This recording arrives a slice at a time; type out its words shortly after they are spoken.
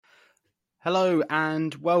Hello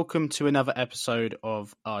and welcome to another episode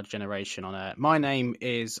of Our Generation on Air. My name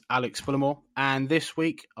is Alex Fullamore and this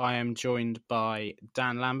week I am joined by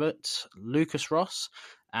Dan Lambert, Lucas Ross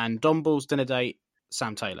and Don Ball's dinner date,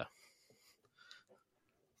 Sam Taylor.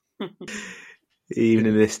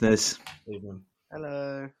 Evening, listeners. Evening.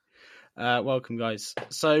 Hello. Welcome, guys.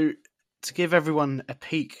 So, to give everyone a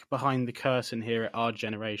peek behind the curtain here at Our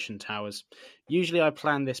Generation Towers, usually I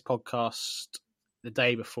plan this podcast the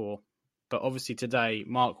day before. But obviously today,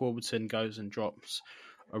 Mark Warburton goes and drops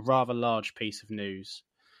a rather large piece of news.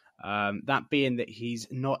 That being that he's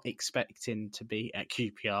not expecting to be at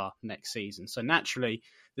QPR next season. So naturally,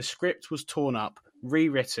 the script was torn up,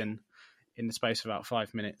 rewritten in the space of about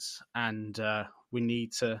 5 minutes. And we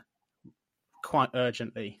need to quite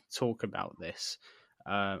urgently talk about this.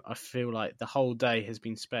 I feel like the whole day has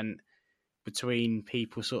been spent between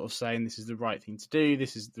people sort of saying this is the right thing to do,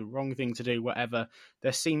 this is the wrong thing to do, whatever.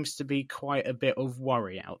 There seems to be quite a bit of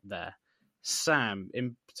worry out there. Sam,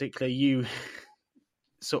 in particular, you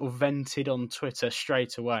sort of vented on Twitter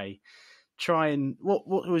straight away. What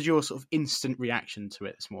was your sort of instant reaction to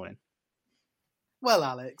it this morning? Well,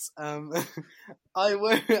 Alex, I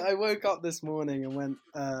woke up this morning and went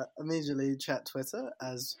immediately checked Twitter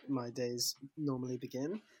as my days normally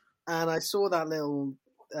begin, and I saw that little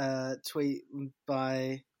tweet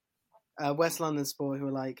by West London Sport who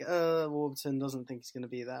were like, Warburton doesn't think he's going to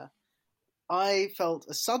be there. I felt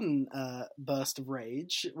a sudden burst of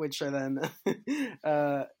rage, which I then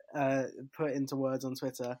put into words on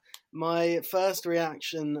Twitter. My first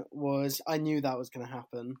reaction was I knew that was going to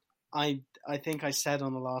happen. I think I said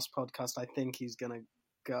on the last podcast, I think he's going to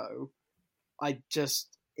go.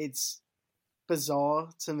 It's bizarre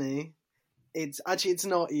to me. It's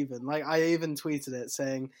not even. Like, I even tweeted it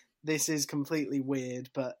saying, this is completely weird,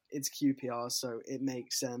 but it's QPR, so it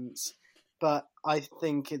makes sense. But I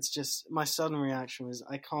think it's just, my sudden reaction was,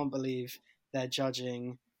 I can't believe they're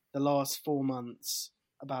judging the last 4 months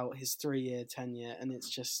about his 3-year tenure, and it's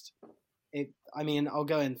just, I'll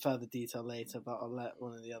go in further detail later, but I'll let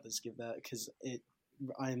one of the others give that, because it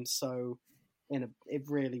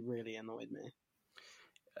really, really annoyed me.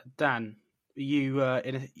 Dan, I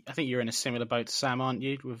think you're in a similar boat to Sam, aren't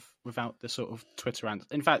you? Without the sort of Twitter rant.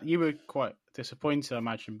 In fact, you were quite disappointed, I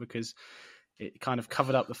imagine, because it kind of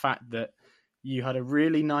covered up the fact that you had a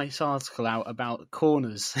really nice article out about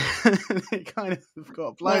corners. It kind of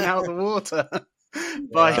got blown out of the water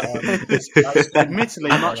by admittedly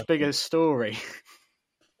a much bigger story.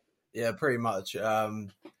 Yeah, pretty much.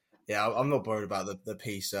 I'm not worried about the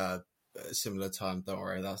piece. Similar time, don't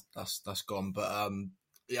worry, that's gone. But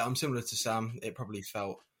yeah, I'm similar to Sam. It probably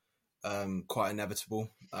felt quite inevitable,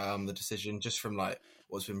 the decision, just from like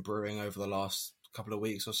what's been brewing over the last couple of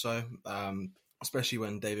weeks or so. Especially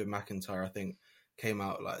when David McIntyre, I think, came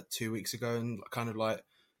out like 2 weeks ago and kind of like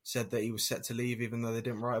said that he was set to leave, even though they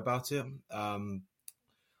didn't write about it. I'm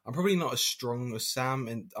probably not as strong as Sam,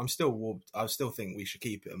 and I still think we should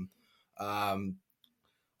keep him.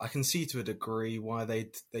 I can see to a degree why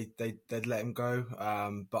they'd let him go,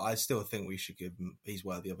 but I still think we should give him. He's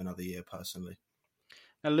worthy of another year, personally.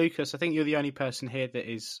 Now, Lucas, I think you're the only person here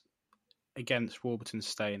that is against Warburton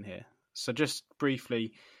staying here. So just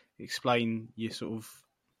briefly explain your sort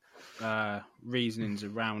of reasonings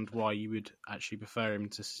around why you would actually prefer him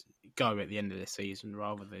to go at the end of this season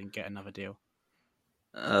rather than get another deal.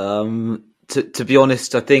 To be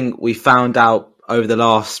honest, I think we found out over the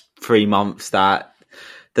last 3 months that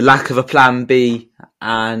the lack of a plan B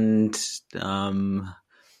and it's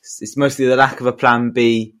mostly the lack of a plan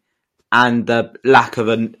B and the lack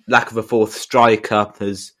of a fourth striker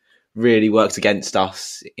has really worked against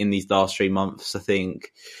us in these last 3 months. I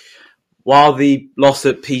think while the loss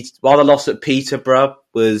at Peterborough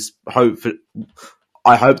was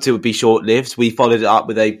I hoped it would be short-lived. We followed it up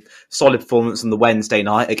with a solid performance on the Wednesday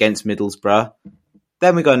night against Middlesbrough.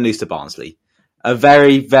 Then we go and lose to Barnsley. A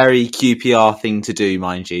very, very QPR thing to do,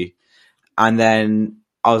 mind you. And then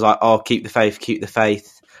I was like, keep the faith.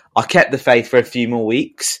 I kept the faith for a few more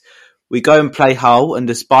weeks. We go and play Hull, and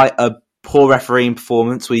despite a poor refereeing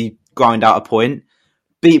performance, we grind out a point,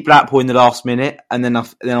 beat Blackpool in the last minute, and then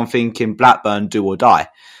I'm thinking Blackburn, do or die.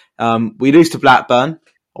 We lose to Blackburn,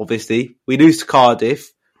 obviously. We lose to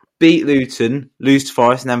Cardiff, beat Luton, lose to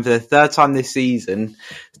Forest, and then for the third time this season,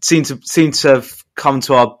 seem to have come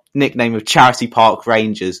to our nickname of Charity Park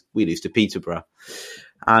Rangers. We lose to Peterborough.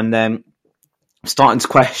 And then starting to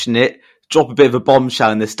question it, drop a bit of a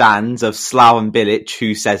bombshell in the stands of Slaven Bilic,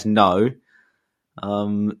 who says no.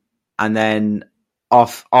 And then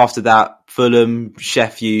after that, Fulham,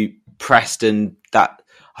 Sheffield, Preston.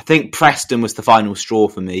 I think Preston was the final straw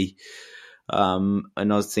for me. And I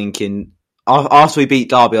was thinking, after we beat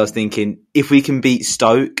Derby, I was thinking if we can beat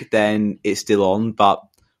Stoke, then it's still on, but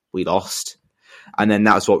we lost. And then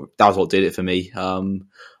that was what did it for me.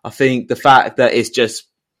 I think the fact that it's just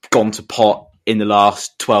gone to pot in the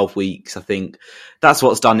last 12 weeks, I think that's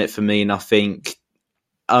what's done it for me. And I think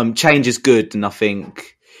change is good, and I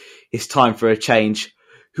think it's time for a change.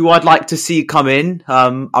 Who I'd like to see come in,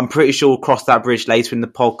 I'm pretty sure we'll cross that bridge later in the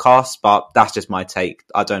podcast, but that's just my take.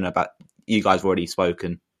 I don't know about you guys have already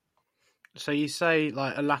spoken. So you say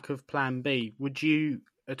like a lack of plan B. Would you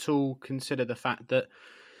at all consider the fact that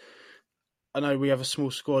I know we have a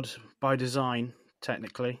small squad by design,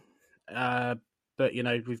 technically, but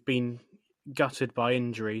we've been gutted by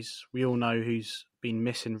injuries. We all know who's been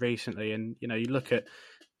missing recently, and you look at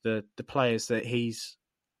the players that he's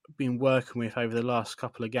been working with over the last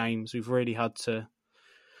couple of games. We've really had to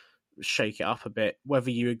shake it up a bit.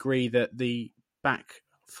 Whether you agree that the back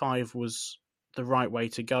five was the right way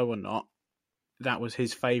to go or not, that was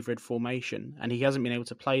his favourite formation, and he hasn't been able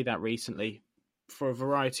to play that recently for a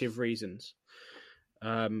variety of reasons.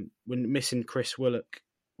 We're missing Chris Willock,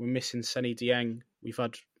 we're missing Seny Dieng. We've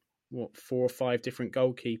had 4 or 5 different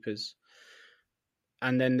goalkeepers,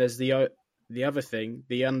 and then there's the other thing,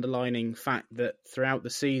 the underlining fact that throughout the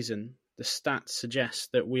season, the stats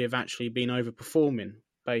suggest that we have actually been overperforming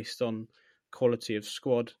based on quality of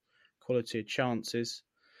squad, quality of chances.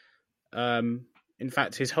 In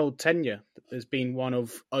fact, his whole tenure has been one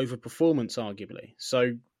of overperformance, arguably.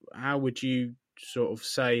 So how would you sort of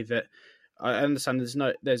say that? I understand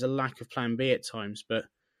there's a lack of plan B at times, but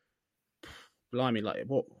blimey, like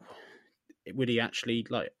what would he actually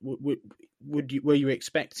like? Were you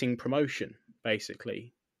expecting promotion?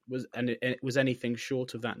 Basically, was anything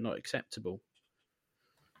short of that not acceptable?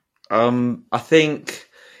 I think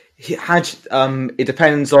it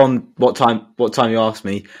depends on what time you asked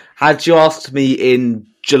me. Had you asked me in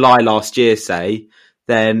July last year, say,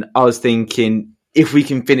 then I was thinking if we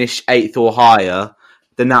can finish 8th or higher,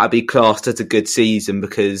 then that would be classed as a good season,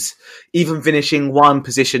 because even finishing one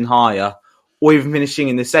position higher, or even finishing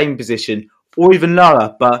in the same position, or even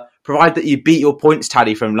lower, but provided that you beat your points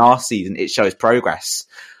tally from last season, it shows progress.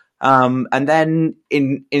 And then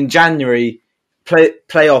in January,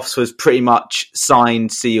 playoffs was pretty much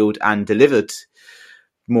signed, sealed, and delivered,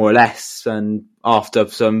 more or less. And after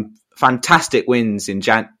some fantastic wins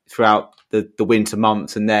throughout the winter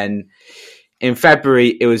months, and then in February,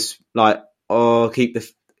 it was like, keep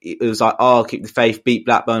the faith, beat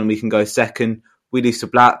Blackburn, we can go second. We lose to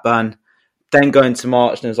Blackburn. Then go into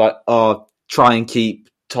March, and it was like, try and keep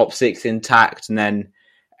top 6 intact. And then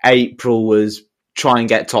April was try and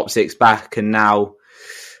get top 6 back. And now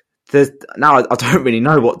I don't really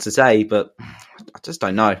know what to say, but I just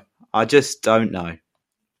don't know.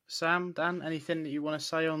 Sam, Dan, anything that you want to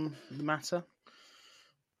say on the matter?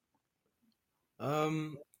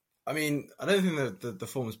 I mean, I don't think that the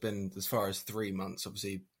form's been as far as 3 months.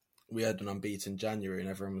 Obviously, we had an unbeaten January and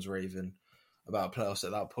everyone was raving about playoffs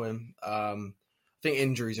at that point. I think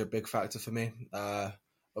injuries are a big factor for me.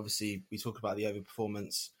 Obviously, we talk about the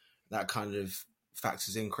overperformance. That kind of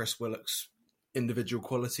factors in Chris Willock's individual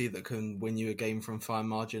quality that can win you a game from fine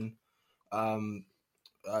margin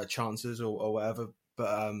chances or whatever. But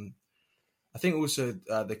I think also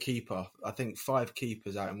the keeper. I think 5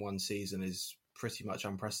 keepers out in one season is pretty much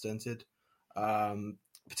unprecedented,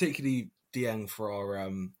 particularly Dieng for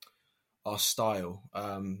our style.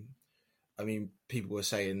 I mean, people were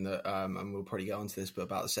saying that, and we'll probably get onto this, but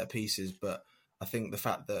about the set pieces. But I think the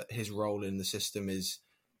fact that his role in the system is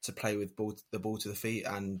to play with the ball to the feet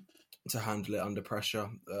and to handle it under pressure.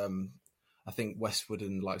 I think Westwood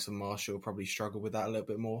and like some Marshall probably struggle with that a little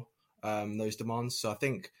bit more, those demands. So I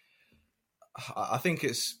think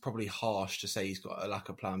it's probably harsh to say he's got a lack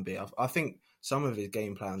of plan B. I think some of his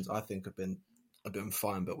game plans have been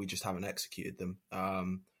fine, but we just haven't executed them.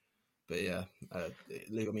 But yeah, I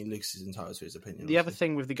mean, Lucas is entitled to his opinion. The other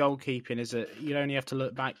thing with the goalkeeping is that you only have to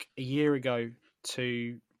look back a year ago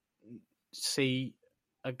to see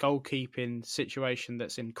a goalkeeping situation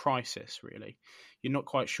that's in crisis, really. You're not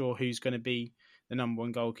quite sure who's going to be the number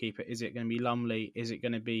one goalkeeper. Is it going to be Lumley? Is it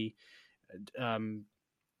going to be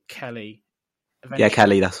Kelly?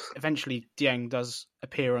 Kelly. Eventually, Dieng does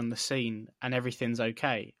appear on the scene and everything's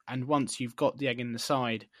okay. And once you've got Dieng in the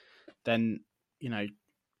side, then,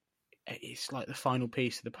 it's like the final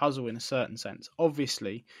piece of the puzzle in a certain sense.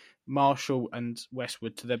 Obviously, Marshall and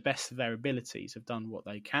Westwood, to the best of their abilities, have done what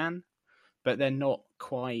they can, but they're not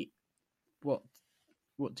quite what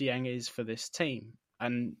Dieng is for this team.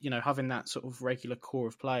 And, having that sort of regular core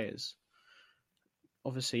of players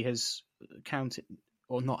obviously has counted,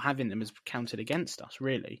 or not having them has counted against us,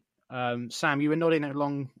 really. Sam, you were nodding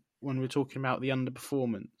along when we're talking about the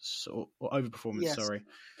underperformance or overperformance. Yes. Sorry.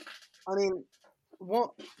 I mean,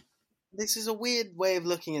 this is a weird way of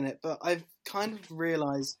looking at it, but I've kind of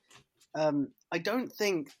realised I don't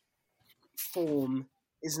think form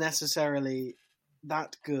is necessarily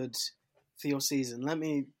that good for your season. Let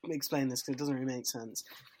me explain this because it doesn't really make sense.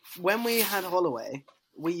 When we had Holloway,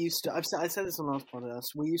 we used to, I said this on last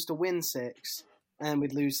podcast, we used to win 6 and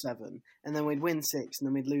we'd lose 7, and then we'd win 6 and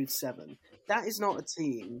then we'd lose 7. That is not a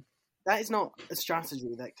team. That is not a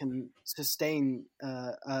strategy that can sustain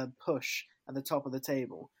a push at the top of the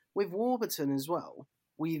table. With Warburton as well,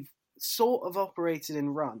 we've sort of operated in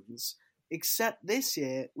runs, except this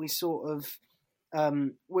year we sort of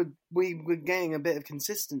we were getting a bit of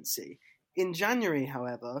consistency. In January,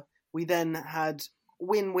 however, we then had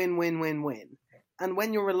win. And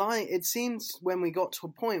when you're relying, it seems when we got to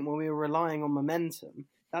a point where we were relying on momentum,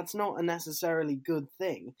 that's not a necessarily good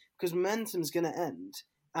thing because momentum's going to end.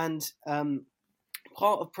 And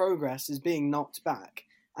part of progress is being knocked back.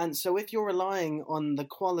 And so if you're relying on the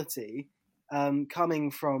quality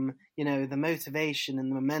coming from, the motivation and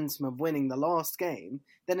the momentum of winning the last game,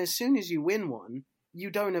 then as soon as you win one, you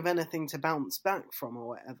don't have anything to bounce back from or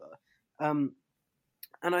whatever. And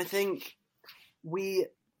I think we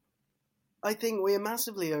are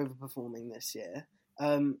massively overperforming this year.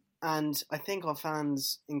 And I think our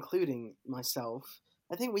fans, including myself,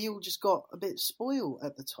 I think we all just got a bit spoiled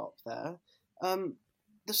at the top there.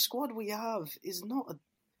 The squad we have is not a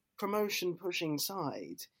promotion-pushing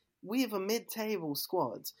side. We have a mid-table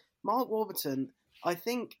squad. Mark Warburton, I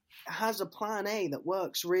think, has a plan A that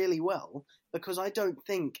works really well because I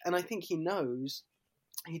think he knows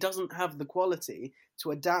he doesn't have the quality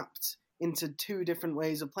to adapt into 2 different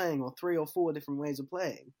ways of playing or 3 or 4 different ways of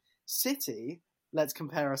playing. City, let's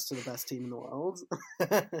compare us to the best team in the world.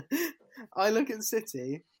 I look at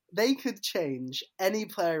City, they could change any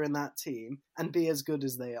player in that team and be as good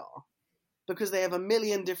as they are. Because they have a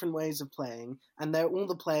million different ways of playing, and all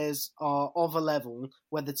the players are of a level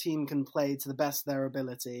where the team can play to the best of their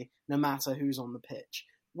ability, no matter who's on the pitch.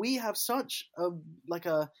 We have such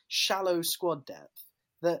a shallow squad depth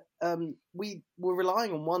that we were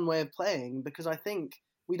relying on one way of playing because I think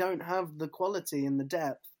we don't have the quality and the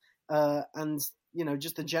depth and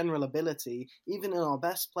just the general ability, even in our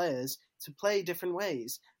best players, to play different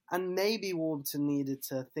ways. And maybe Warburton needed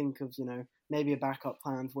to think of, maybe a backup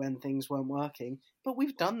plan for when things weren't working. But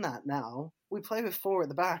we've done that now. We play with 4 at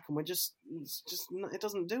the back and it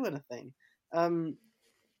doesn't do anything. I'm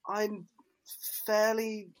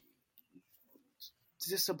fairly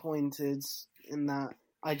disappointed in that.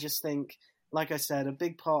 I just think, like I said, a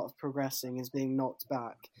big part of progressing is being knocked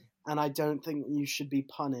back. And I don't think you should be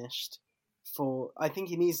punished I think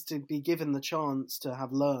he needs to be given the chance to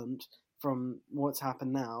have learned from what's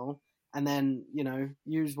happened now, and then,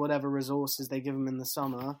 use whatever resources they give him in the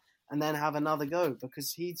summer, and then have another go,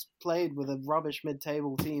 because he's played with a rubbish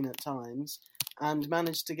mid-table team at times, and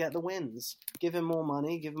managed to get the wins. Give him more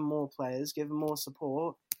money, give him more players, give him more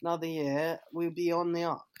support. Another year, we'll be on the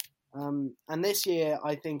up. And this year,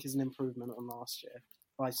 I think, is an improvement on last year,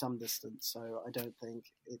 by some distance, so I don't think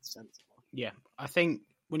it's sensible. Yeah, I think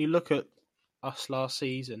when you look at us last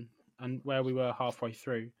season, and where we were halfway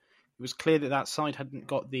through, it was clear that side hadn't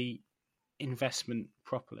got the investment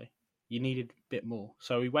properly. You needed a bit more.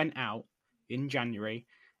 So we went out in January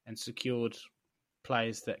and secured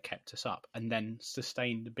players that kept us up and then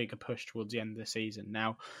sustained a bigger push towards the end of the season.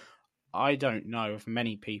 Now, I don't know of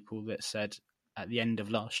many people that said at the end of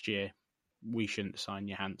last year, we shouldn't sign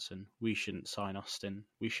Johansson, we shouldn't sign Austin,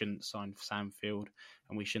 we shouldn't sign Samfield,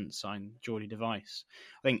 and we shouldn't sign Jordy Device.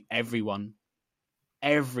 I think everyone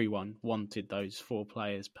wanted those 4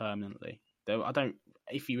 players permanently. Though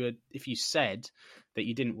if you said that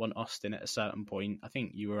you didn't want Austin at a certain point, I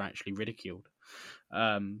think you were actually ridiculed.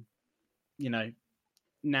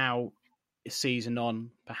 Now season on,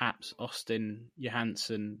 perhaps Austin,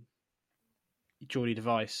 Johansson, Jordy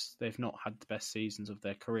Device, they've not had the best seasons of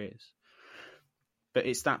their careers. But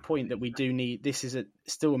it's that point that we do need. This is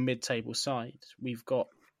still a mid-table side. We're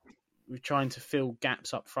trying to fill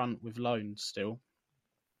gaps up front with loans still.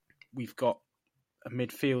 We've got a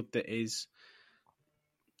midfield that is,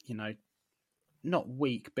 not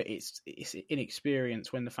weak, but it's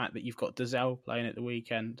inexperienced when the fact that you've got Dazelle playing at the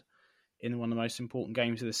weekend in one of the most important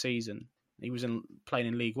games of the season. He was playing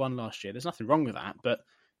in League One last year. There's nothing wrong with that, but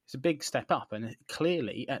it's a big step up. And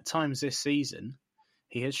clearly, at times this season,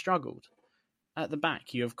 he has struggled. At the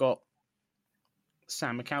back, you have got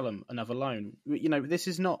Sam McCallum, another loan. This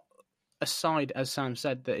is not a side, as Sam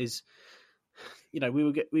said, that is...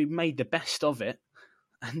 we made the best of it,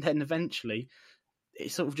 and then eventually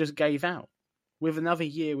it sort of just gave out. with another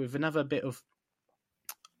year, with another bit of,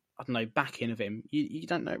 I don't know, backing of him, you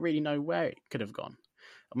don't really know where it could have gone.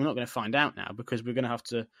 And we're not going to find out now because we're going to have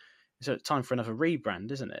to. It's time for another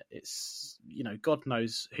rebrand, isn't it? It's, God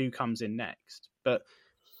knows who comes in next. But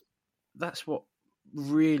that's what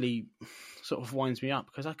really sort of winds me up,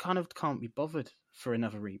 because I kind of can't be bothered for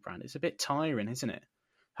another rebrand. It's a bit tiring, isn't it?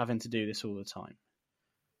 Having to do this all the time.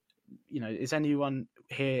 Is anyone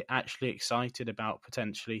here actually excited about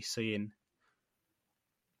potentially seeing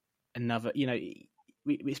another?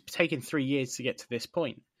 It's taken 3 years to get to this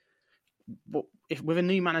point. But if with a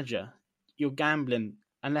new manager, you're gambling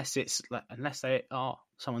unless they are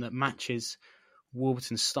someone that matches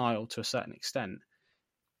Warburton's style to a certain extent.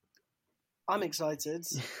 I'm excited.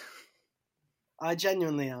 I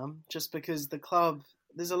genuinely am, just because the club,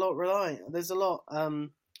 there's a lot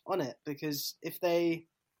on it, because if they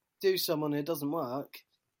do someone who doesn't work,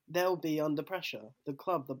 they'll be under pressure. The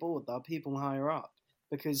club, the board, the people higher up,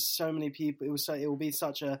 because so many people, it will be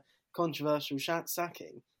such a controversial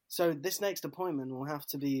sacking. So this next appointment will have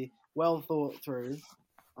to be well thought through.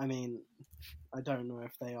 I mean, I don't know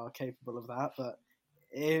if they are capable of that, but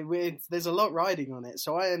there's a lot riding on it.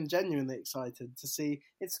 So I am genuinely excited to see.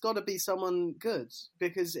 It's got to be someone good,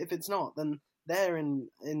 because if it's not, then they're in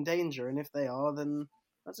danger, and if they are, then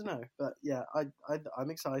I don't know. But yeah, I'm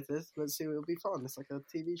excited. Let's see. It'll be fun. It's like a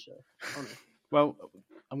TV show. Honestly. Well,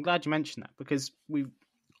 I'm glad you mentioned that, because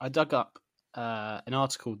I dug up an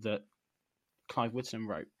article that Clive Whittingham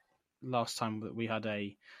wrote last time that we had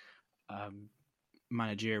a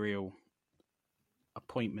managerial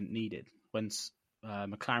appointment needed when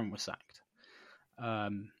McLaren was sacked.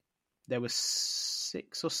 There were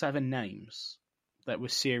 6 or 7 names that were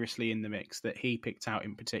seriously in the mix that he picked out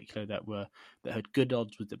in particular that had good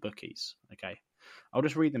odds with the bookies. Okay, I'll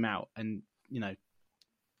just read them out, and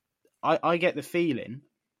I get the feeling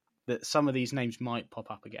that some of these names might pop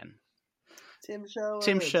up again. Tim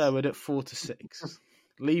Sherwood at 4-6,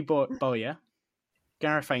 Lee Bowyer,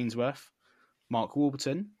 Gareth Ainsworth, Mark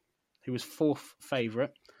Warburton, who was 4th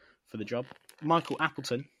favourite for the job, Michael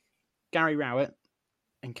Appleton, Gary Rowett,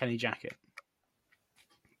 and Kenny Jackett.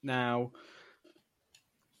 Now,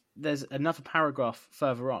 there's another paragraph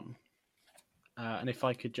further on, and if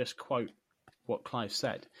I could just quote what Clive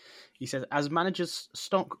said. He says, as managers'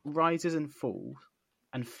 stock rises and falls,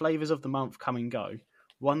 and flavours of the month come and go,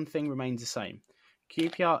 one thing remains the same.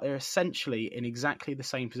 QPR are essentially in exactly the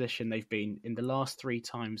same position they've been in the last 3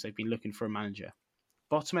 times they've been looking for a manager.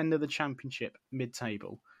 Bottom end of the championship,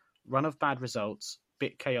 mid-table, run of bad results,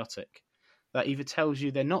 bit chaotic. That either tells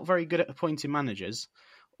you they're not very good at appointing managers,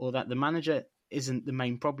 or that the manager isn't the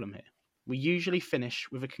main problem here. We usually finish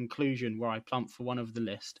with a conclusion where I plump for one of the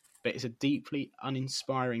list, but it's a deeply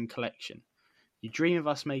uninspiring collection. You dream of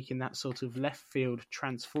us making that sort of left field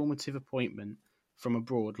transformative appointment from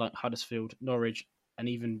abroad like Huddersfield, Norwich, and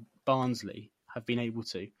even Barnsley have been able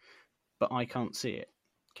to, but I can't see it.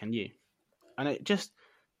 Can you? And it just,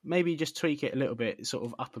 maybe just tweak it a little bit, sort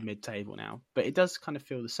of upper mid-table now, but it does kind of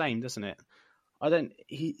feel the same, doesn't it?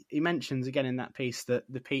 He mentions again in that piece that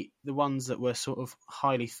the ones that were sort of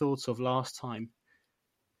highly thought of last time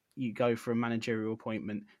you go for a managerial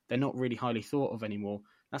appointment, they're not really highly thought of anymore.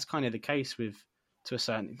 That's kind of the case with, to a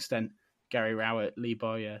certain extent, Gary Rowett, Lee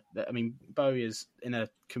Bowyer. I mean, Bowyer's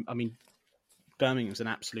Birmingham's an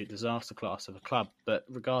absolute disaster class of a club, but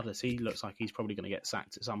regardless, he looks like he's probably going to get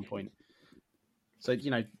sacked at some point. So,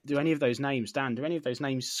 do any of those names, Dan,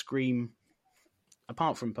 scream,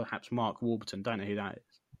 apart from perhaps Mark Warburton, don't know who that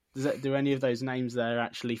is. Do any of those names there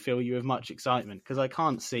actually fill you with much excitement? Because I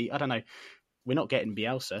can't see, I don't know, we're not getting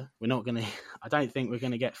Bielsa. I don't think we're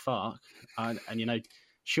going to get Farke. And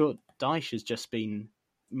sure, Dyche has just been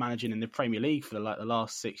managing in the Premier League for the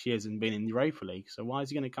last 6 years and been in the Europa League. So why is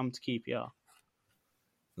he going to come to QPR?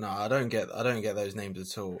 No, I don't get those names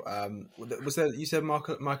at all. Was there? You said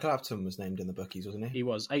Michael Appleton was named in the bookies, wasn't he? He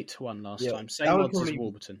was 8-1 last time. Same odds as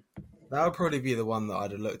Warburton. That would probably be the one that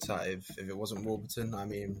I'd have looked at if it wasn't Warburton. I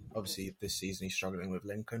mean, obviously this season he's struggling with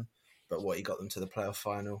Lincoln, but he got them to the playoff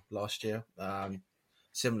final last year.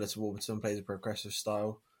 Similar to Warburton, plays a progressive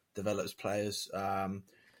style, develops players.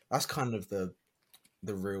 That's kind of the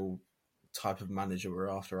real type of manager we're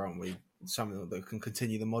after, aren't we? Someone that can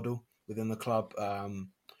continue the model within the club. For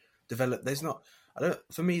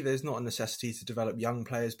me, there's not a necessity to develop young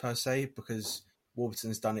players per se, because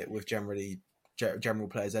Warburton's done it with general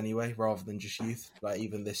players anyway, rather than just youth, like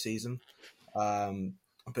even this season.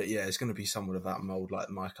 But yeah, it's going to be someone of that mould, like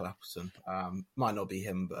Michael Appleton. Might not be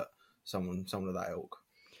him, but someone of that ilk.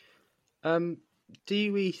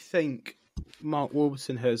 Do we think Mark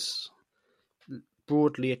Warburton has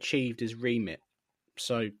broadly achieved his remit?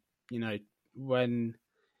 So, when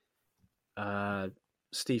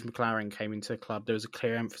Steve McLaren came into the club, there was a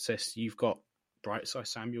clear emphasis. You've got Brightside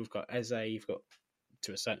Samuel, you've got Eze, you've got,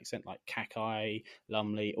 to a certain extent, like Kakai,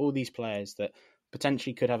 Lumley, all these players that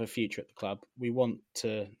potentially could have a future at the club. We want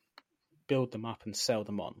to build them up and sell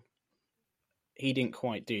them on. He didn't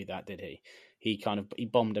quite do that, did he? He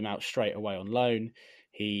bombed them out straight away on loan.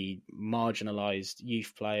 He marginalised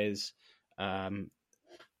youth players.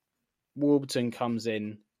 Warburton comes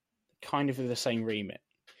in kind of with the same remit.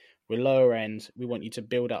 We're lower end. We want you to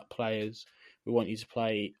build up players. We want you to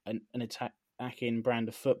play an attacking brand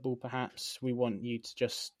of football, perhaps. We want you to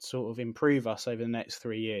just sort of improve us over the next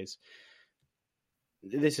 3 years.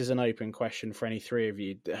 This is an open question for any three of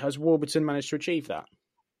you. Has Warburton managed to achieve that?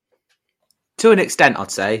 To an extent, I'd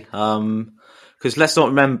say. Because let's not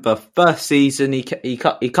remember, first season, he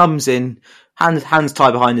comes in, hands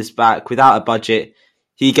tied behind his back, without a budget.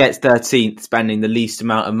 He gets 13th, spending the least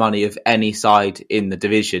amount of money of any side in the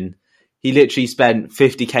division. He literally spent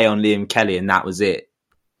 50k on Liam Kelly, and that was it.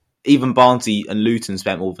 Even Barnsley and Luton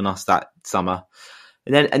spent more than us that summer.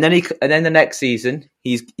 And then the next season,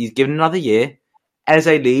 he's given another year. Eze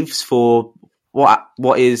leaves for what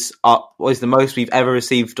is the most we've ever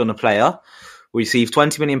received on a player. We received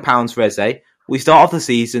 £20 million for Eze. We start off the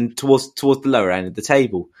season towards the lower end of the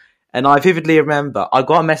table. And I vividly remember I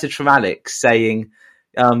got a message from Alex saying,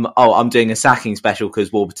 I'm doing a sacking special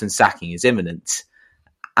because Warburton's sacking is imminent.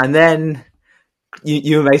 And then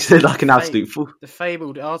you made it like an absolute fool. The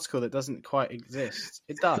fabled article that doesn't quite exist.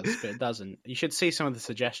 It does, but it doesn't. You should see some of the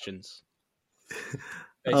suggestions.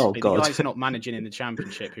 Basically, Oh, God. The guy's not managing in the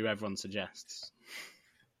Championship, who everyone suggests.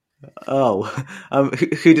 Oh,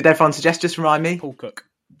 who did everyone suggest? Just remind me. Paul Cook.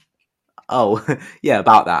 Oh, yeah,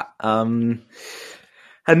 about that. And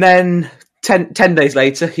then 10 days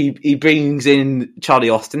later, he brings in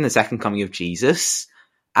Charlie Austin, the second coming of Jesus,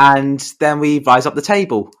 and then we rise up the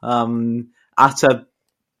table at a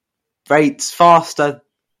rate faster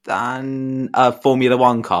than a Formula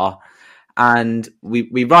One car. And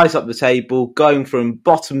we rise up the table, going from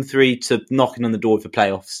bottom three to knocking on the door of the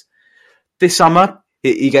playoffs. This summer,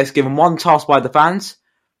 he gets given one task by the fans: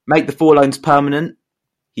 make the 4 loans permanent.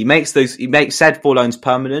 He makes said 4 loans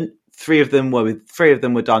permanent. Three of them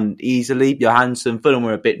were done easily. Johansson, Fulham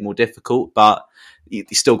were a bit more difficult, but he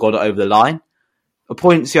still got it over the line.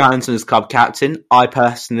 Appoints Johansson as club captain. I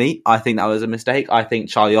think that was a mistake. I think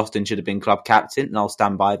Charlie Austin should have been club captain, and I'll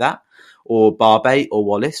stand by that. Or Barbe or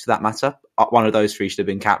Wallace, for that matter. One of those three should have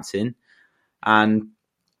been captain. And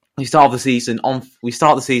we start the season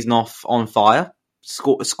off on fire,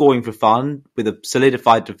 scoring for fun with a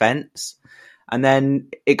solidified defence, and then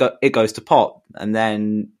it goes to pot. And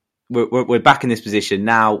then we're back in this position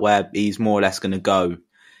now where he's more or less going to go,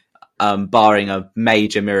 barring a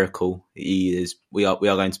major miracle. We are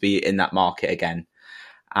going to be in that market again,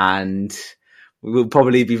 and we will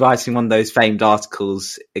probably be writing one of those famed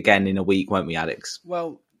articles again in a week, won't we, Alex?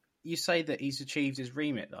 Well, you say that he's achieved his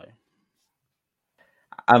remit, though.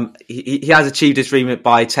 He has achieved his remit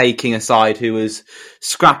by taking a side who was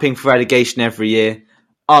scrapping for relegation every year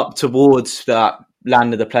up towards that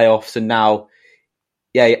land of the playoffs, and now,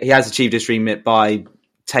 he has achieved his remit by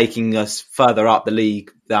taking us further up the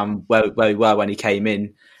league than where we were when he came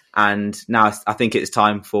in. And now I think it's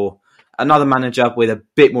time for another manager with a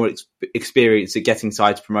bit more experience at getting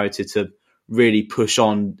sides promoted to really push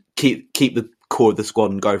on, keep the core of the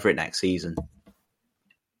squad and go for it next season.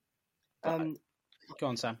 Go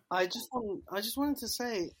on, Sam. I just wanted to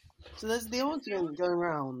say, so there's the argument going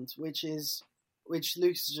around, which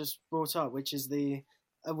Lucas just brought up, which is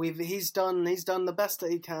he's done the best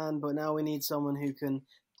that he can, but now we need someone who can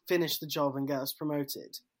finish the job and get us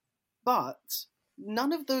promoted. But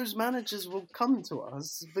none of those managers will come to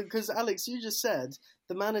us because, Alex, you just said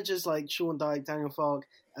the managers like Sean Dyche, Daniel Farke,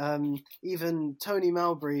 even Tony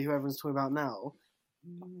Mowbray, who everyone's talking about now,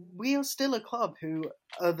 we are still a club who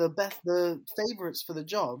are the favourites for the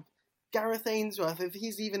job. Gareth Ainsworth, if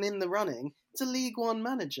he's even in the running, it's a League One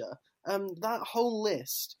manager. That whole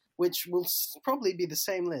list, which will probably be the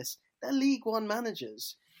same list, they're League One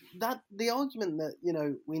managers. The argument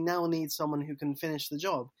that we now need someone who can finish the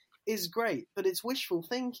job is great, but it's wishful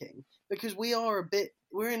thinking because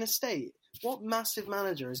we're in a state. What massive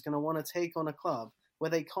manager is going to want to take on a club where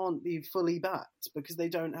they can't be fully backed because they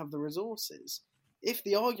don't have the resources? If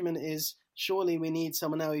the argument is, surely we need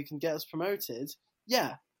someone now who can get us promoted,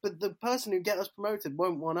 yeah, but the person who get us promoted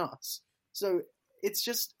won't want us. So it's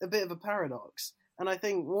just a bit of a paradox. And I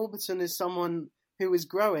think Warburton is someone who is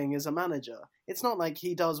growing as a manager. It's not like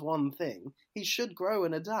he does one thing. He should grow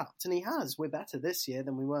and adapt, and he has. We're better this year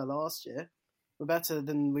than we were last year. We're better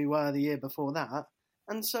than we were the year before that.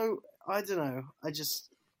 And so I don't know.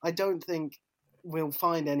 I don't think we'll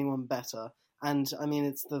find anyone better. And I mean,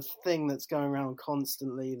 it's the thing that's going around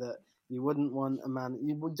constantly that you wouldn't want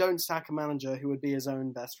you don't sack a manager who would be his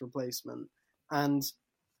own best replacement. And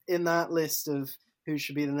in that list of who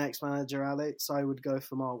should be the next manager, Alex, I would go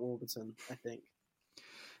for Mark Warburton, I think.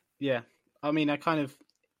 Yeah. I mean,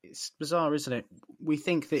 it's bizarre, isn't it? We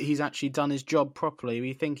think that he's actually done his job properly.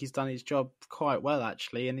 We think he's done his job quite well,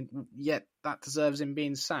 actually, and yet that deserves him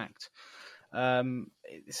being sacked.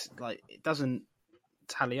 It's like, it doesn't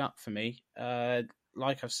tally up for me.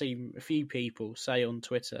 Like I've seen a few people say on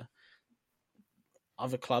Twitter,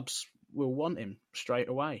 other clubs will want him straight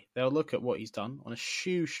away. They'll look at what he's done on a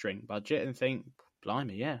shoestring budget and think,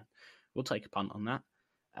 blimey, yeah, we'll take a punt on that.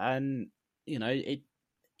 And, you know,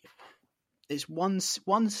 it's one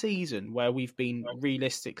season where we've been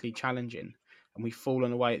realistically challenging and we've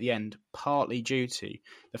fallen away at the end, partly due to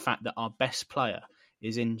the fact that our best player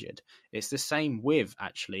is injured. It's the same with,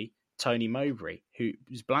 actually, Tony Mowbray,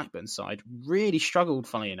 whose Blackburn side really struggled,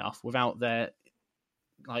 funnily enough, without their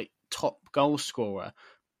top goal scorer,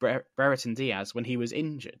 Brereton Diaz, when he was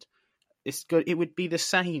injured. It's good. It would be the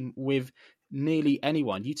same with nearly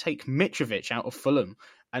anyone. You take Mitrovic out of Fulham,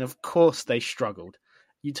 and of course they struggled.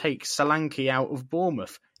 You take Solanke out of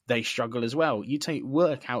Bournemouth, they struggle as well. You take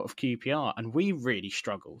Work out of QPR, and we really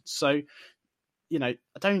struggled. So, you know,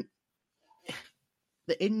 the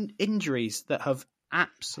injuries that have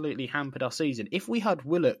absolutely hampered our season. If we had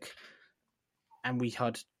Willock and we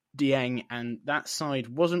had Dieng and that side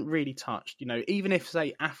wasn't really touched, you know, even if,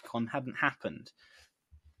 say, AFCON hadn't happened,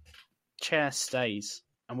 Chair stays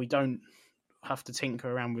and we don't have to tinker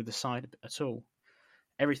around with the side at all.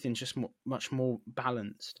 Everything's just much more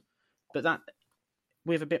balanced. But that,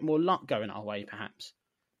 with a bit more luck going our way, perhaps.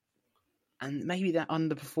 And maybe that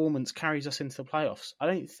underperformance carries us into the playoffs. I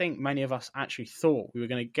don't think many of us actually thought we were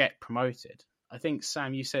going to get promoted. I think,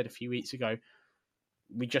 Sam, you said a few weeks ago,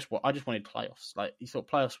 I just wanted playoffs. Like, you thought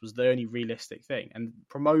playoffs was the only realistic thing. And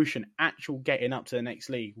promotion, actual getting up to the next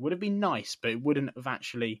league, would have been nice, but it wouldn't have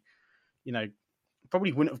actually, you know,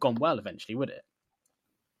 probably wouldn't have gone well eventually, would it?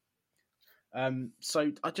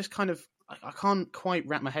 So I just I can't quite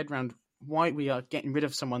wrap my head around why we are getting rid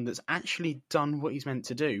of someone that's actually done what he's meant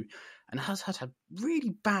to do and has had really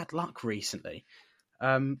bad luck recently.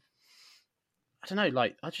 I don't know,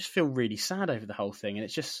 like, I just feel really sad over the whole thing, and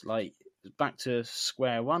it's just like back to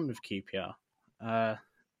square one with QPR.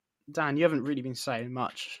 Dan, you haven't really been saying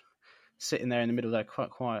much, sitting there in the middle there quite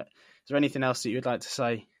quiet. Is there anything else that you would like to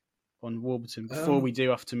say on Warburton before we do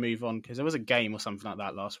have to move on? Because there was a game or something like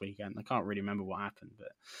that last weekend. I can't really remember what happened,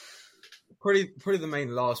 but probably the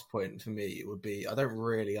main last point for me would be, I don't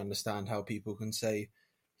really understand how people can say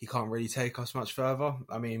he can't really take us much further.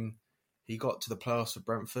 I mean, he got to the playoffs with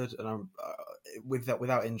Brentford, and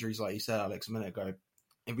without injuries, like you said, Alex, a minute ago,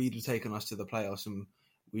 if he'd have taken us to the playoffs and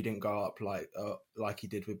we didn't go up like he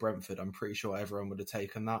did with Brentford, I'm pretty sure everyone would have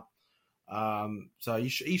taken that. So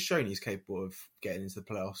he's shown he's capable of getting into the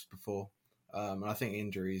playoffs before, and I think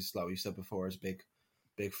injuries, like we said before, is a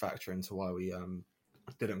big factor into why we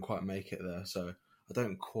didn't quite make it there. So I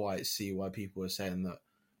don't quite see why people are saying that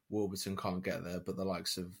Warburton can't get there, but the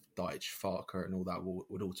likes of Deitch, Farker, and all that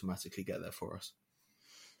would automatically get there for us.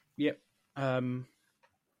 Yep. I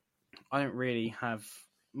don't really have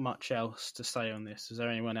much else to say on this. Is there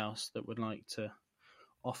anyone else that would like to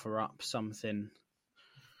offer up something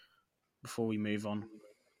before we move on?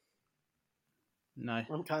 No.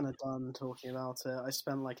 I'm kind of done talking about it. I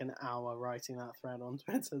spent like an hour writing that thread on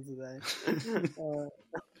Twitter today.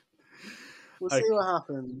 We'll see what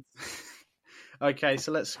happens. Okay,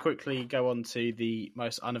 so let's quickly go on to the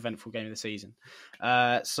most uneventful game of the season.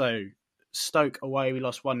 So, Stoke away, we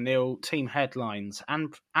lost 1-0. Team headlines.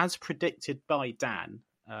 And as predicted by Dan,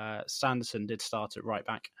 Sanderson did start at right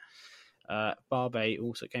back. Barbe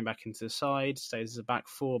also came back into the side, stays as a back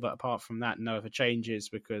four, but apart from that, no other changes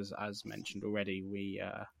because, as mentioned already, we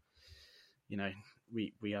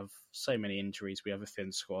have so many injuries, we have a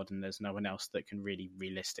thin squad, and there's no one else that can really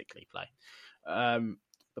realistically play.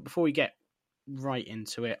 But before we get right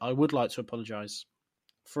into it, I would like to apologise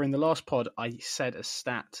for in the last pod I said a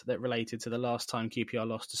stat that related to the last time QPR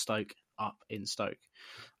lost to Stoke up in Stoke.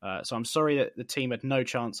 So I'm sorry that the team had no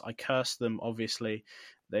chance. I cursed them, obviously.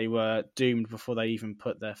 They were doomed before they even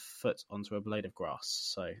put their foot onto a blade of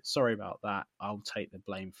grass. So sorry about that. I'll take the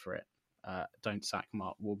blame for it. Don't sack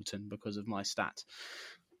Mark Warburton because of my stat.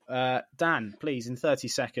 Dan, please, in 30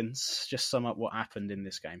 seconds, just sum up what happened in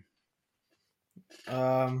this game.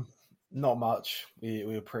 Not much. We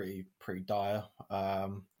were pretty dire.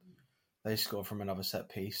 They scored from another set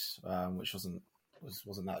piece, which wasn't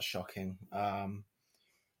that shocking.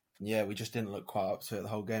 yeah, we just didn't look quite up to it the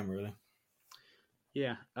whole game, really.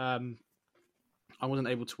 Yeah, I wasn't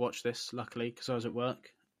able to watch this, luckily, because I was at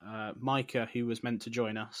work. Micah, who was meant to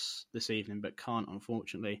join us this evening but can't,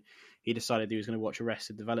 unfortunately, he decided he was going to watch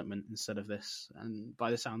Arrested Development instead of this, and by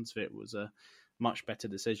the sounds of it, was a much better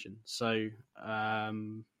decision. So,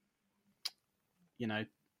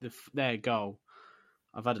 their goal,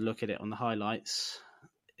 I've had a look at it on the highlights.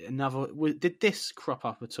 Did this crop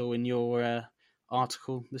up at all in your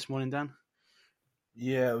article this morning, Dan?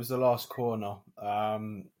 Yeah, it was the last corner.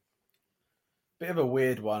 Bit of a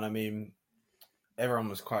weird one. I mean, everyone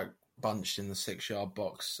was quite bunched in the 6-yard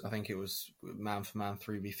box. I think it was man for man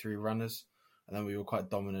 3v3 runners, and then we were quite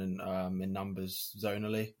dominant in numbers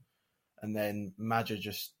zonally. And then Madja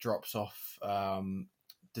just drops off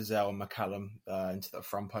Dizelle and McCallum into the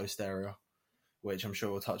front post area, which I'm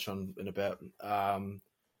sure we'll touch on in a bit.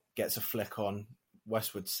 Gets a flick on.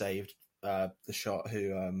 Westwood saved the shot,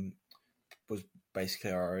 who was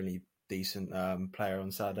basically our only decent player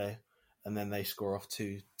on Saturday. And then they score off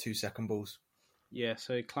two second balls. Yeah,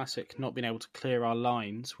 so classic not being able to clear our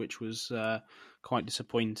lines, which was quite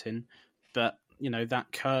disappointing. But,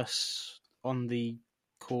 that curse on the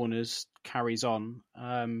corners carries on.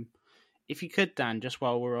 If you could, Dan, just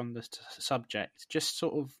while we're on this subject, just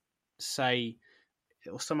sort of say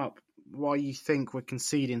or sum up why you think we're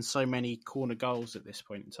conceding so many corner goals at this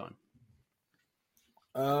point in time.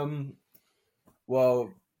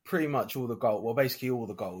 Well, pretty much basically all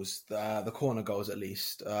the goals, the corner goals at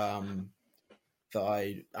least, that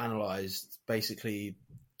I analysed, basically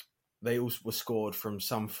they all were scored from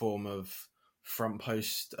some form of front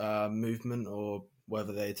post movement, or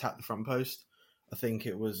whether they attacked the front post. I think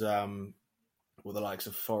it was the likes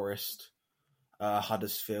of Forest,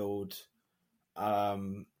 Huddersfield,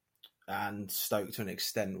 and Stoke to an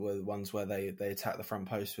extent were the ones where they attack the front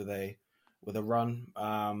post with a run.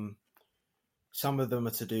 Some of them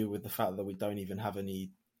are to do with the fact that we don't even have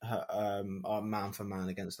any our man for man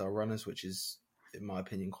against our runners, which is, in my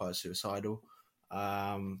opinion, quite suicidal.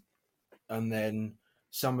 And then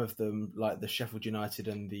some of them, like the Sheffield United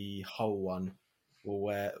and the Hull one,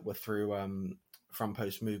 were through front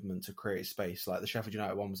post movement to create space. Like the Sheffield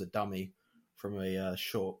United one was a dummy from a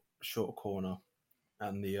short corner,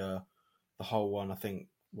 and the Hull one, I think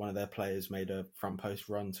one of their players made a front post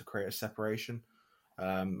run to create a separation.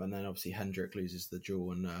 And then obviously Hendrick loses the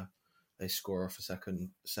duel, and they score off a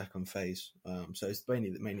second phase. So it's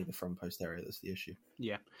mainly the front post area that's the issue.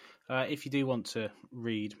 Yeah. If you do want to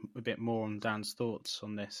read a bit more on Dan's thoughts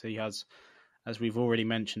on this, he has, as we've already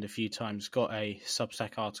mentioned a few times, got a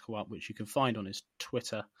Substack article up, which you can find on his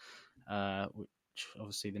Twitter, which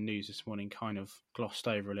obviously the news this morning kind of glossed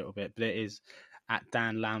over a little bit, but it is at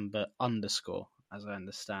Dan Lambert _ as I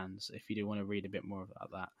understand, if you do want to read a bit more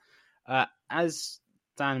about that. As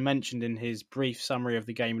Dan mentioned in his brief summary of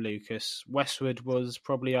the game, Lucas, Westwood was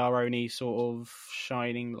probably our only sort of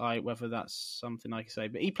shining light, whether that's something I can say,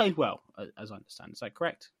 but he played well, as I understand. Is that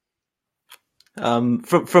correct? From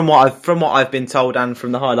what I've been told and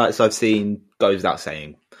from the highlights I've seen, goes without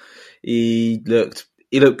saying. He looked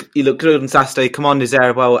good on Saturday, commanded his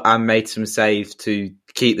area well, and made some saves to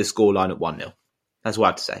keep the scoreline at 1-0. That's what I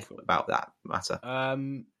have to say about that matter.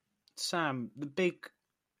 Sam, the big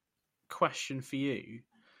question for you,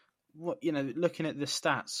 looking at the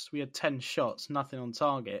stats, we had 10 shots, nothing on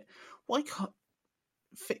target. Why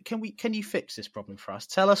can you fix this problem for us?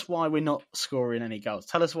 Tell us why we're not scoring any goals.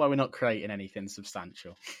 Tell us why we're not creating anything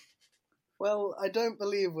substantial. Well, I don't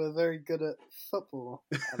believe we're very good at football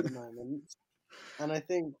at the moment. And I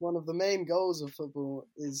think one of the main goals of football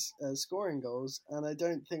is scoring goals, and I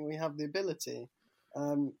don't think we have the ability.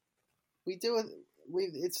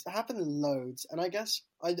 It's happened loads, and I guess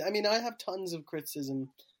I have tons of criticism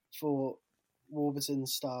for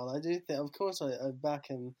Warburton's style. I do think, of course, I back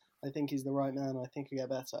him. I think he's the right man. I think he'll get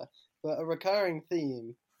better. But a recurring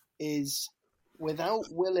theme is, without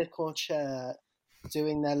Willock or Chair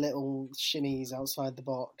doing their little shimmies outside the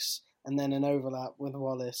box, and then an overlap with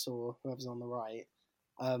Wallace or whoever's on the right,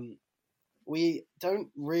 we don't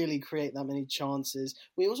really create that many chances.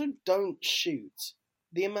 We also don't shoot.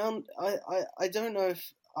 The amount, I don't know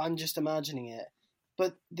if I'm just imagining it,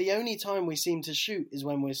 but the only time we seem to shoot is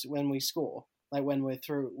when we score, like when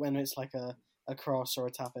it's like a cross or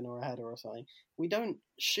a tap in or a header or something. We don't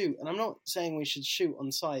shoot, and I'm not saying we should shoot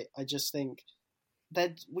on sight. I just think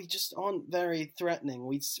that we just aren't very threatening.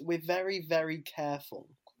 We're very, very careful.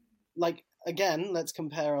 Like, again, let's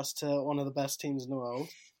compare us to one of the best teams in the world,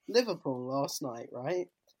 Liverpool last night, right?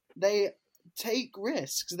 They take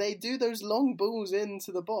risks. They do those long balls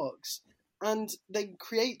into the box, and they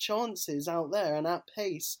create chances out there and at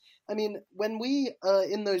pace. I mean, when we are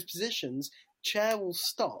in those positions, Chair will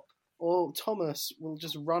stop or Thomas will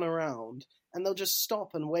just run around and they'll just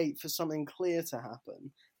stop and wait for something clear to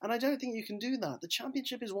happen. And I don't think you can do that. The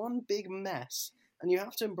Championship is one big mess, and you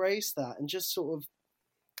have to embrace that and just sort of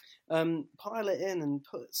pile it in and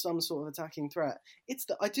put some sort of attacking threat.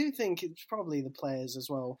 I do think it's probably the players as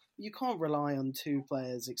well. You can't rely on 2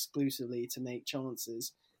 players exclusively to make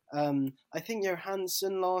chances. I think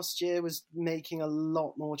Johansson last year was making a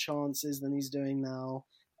lot more chances than he's doing now.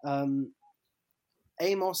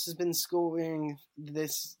 Amos has been scoring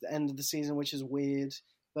this end of the season, which is weird,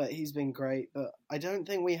 but he's been great. But I don't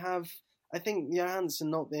think we have. I think Johansson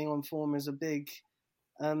not being on form is a big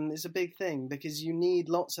thing, because you need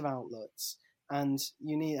lots of outlets, and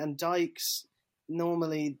Dykes.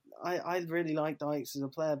 Normally, I really like Dykes as a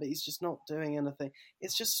player, but he's just not doing anything.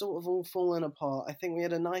 It's just sort of all fallen apart. I think we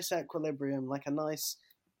had a nice equilibrium, like a nice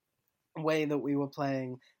way that we were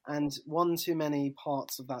playing, and one too many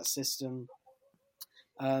parts of that system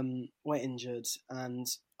were injured, and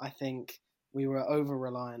I think we were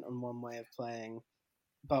over-reliant on one way of playing.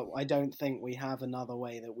 But I don't think we have another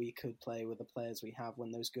way that we could play with the players we have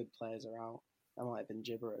when those good players are out. That might have been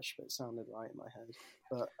gibberish, but it sounded right in my head.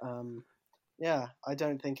 But yeah, I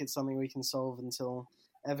don't think it's something we can solve until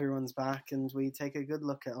everyone's back and we take a good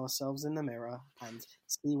look at ourselves in the mirror and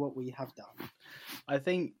see what we have done. I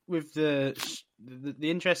think with the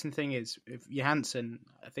interesting thing is, with Johansson,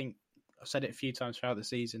 I think I've said it a few times throughout the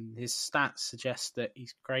season, his stats suggest that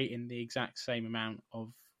he's creating the exact same amount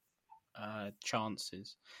of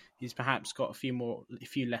chances. He's perhaps got a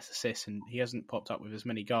few less assists, and he hasn't popped up with as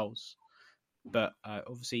many goals. But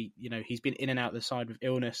obviously, he's been in and out of the side with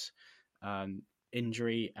illness,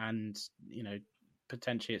 injury, and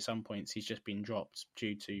potentially at some points he's just been dropped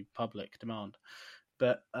due to public demand.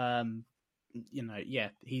 But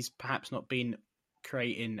he's perhaps not been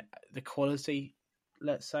creating the quality,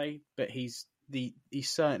 let's say, but he's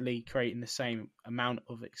certainly creating the same amount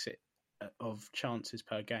of chances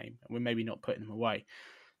per game, and we're maybe not putting them away.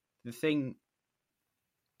 The thing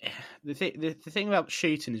about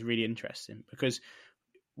shooting is really interesting, because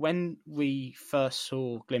when we first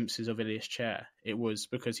saw glimpses of Ilias Chair, it was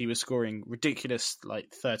because he was scoring ridiculous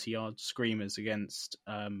 30-yard screamers against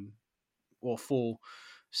or for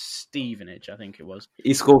Stevenage, I think it was.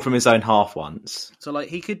 He scored from his own half once. So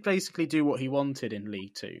he could basically do what he wanted in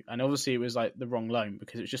League Two, and obviously it was the wrong loan,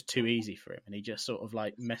 because it was just too easy for him, and he just sort of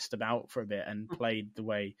messed about for a bit and played the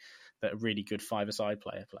way that a really good five-a-side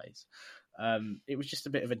player plays. It was just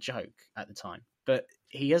a bit of a joke at the time, but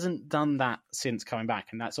he hasn't done that since coming back,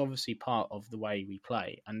 and that's obviously part of the way we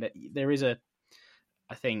play. And that there is a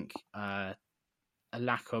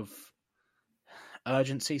lack of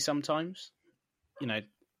urgency sometimes.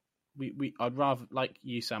 I'd rather, like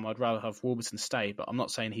you, Sam, I'd rather have Warburton stay, but I'm not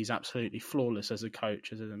saying he's absolutely flawless as a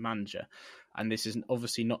coach, as a manager, and this is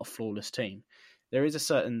obviously not a flawless team. There is a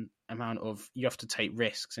certain amount of, you have to take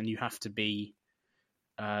risks, and you have to be,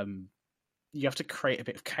 you have to create a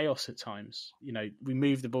bit of chaos at times. We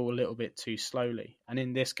move the ball a little bit too slowly, and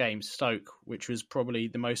in this game, Stoke, which was probably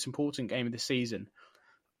the most important game of the season,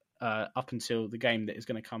 up until the game that is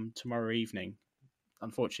going to come tomorrow evening.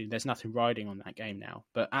 Unfortunately, there's nothing riding on that game now.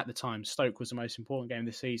 But at the time, Stoke was the most important game of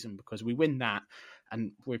the season, because we win that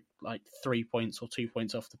and we're 3 points or 2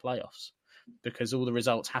 points off the playoffs, because all the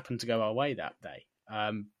results happened to go our way that day.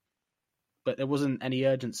 But there wasn't any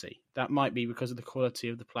urgency. That might be because of the quality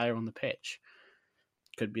of the player on the pitch.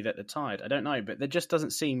 Could be that they're tired. I don't know. But there just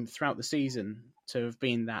doesn't seem throughout the season to have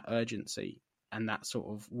been that urgency and that sort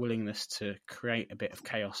of willingness to create a bit of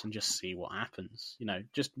chaos and just see what happens.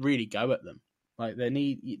 Just really go at them. There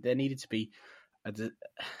needed to be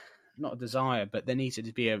not a desire, but there needed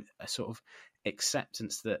to be a sort of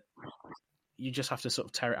acceptance that you just have to sort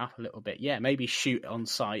of tear it up a little bit. Yeah, maybe shoot on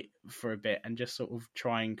sight for a bit and just sort of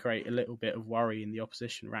try and create a little bit of worry in the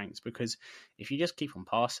opposition ranks, because if you just keep on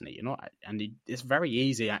passing it, you're not, and it's very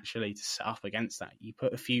easy actually to set up against that. You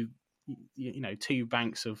put a few, 2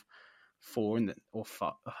 banks of 4 or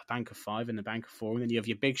a bank of 5 and a bank of 4, and then you have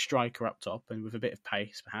your big striker up top and with a bit of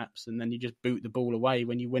pace perhaps, and then you just boot the ball away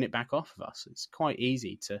when you win it back off of us. It's quite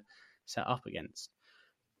easy to set up against.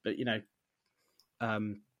 But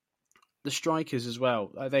the strikers as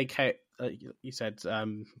well, they you said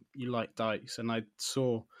you like Dykes, and I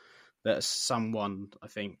saw that someone, I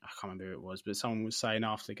think, I can't remember who it was, but someone was saying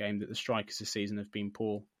after the game that the strikers this season have been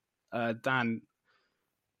poor. Dan,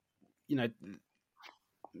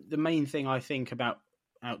 the main thing I think about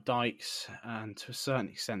Dykes, and to a certain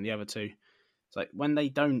extent the other two, it's when they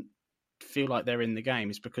don't feel like they're in the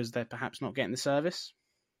game, is because they're perhaps not getting the service.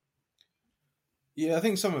 Yeah, I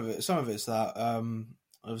think some of it's that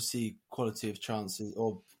obviously quality of chances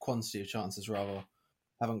or quantity of chances rather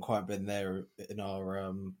haven't quite been there in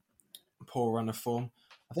our poor run of form.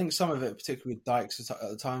 I think some of it, particularly with Dykes at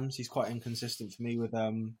the times, he's quite inconsistent for me with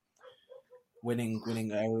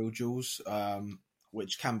winning aerial duels,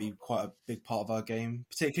 which can be quite a big part of our game,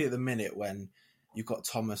 particularly at the minute when you've got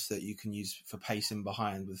Thomas that you can use for pacing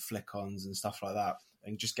behind with flick-ons and stuff like that,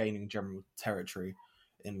 and just gaining general territory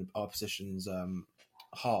in our position's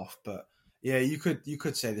half. But yeah, you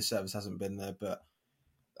could say the service hasn't been there, but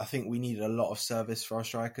I think we needed a lot of service for our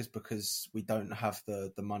strikers because we don't have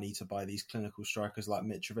the money to buy these clinical strikers like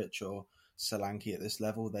Mitrovic or Solanke at this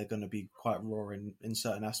level. They're going to be quite raw in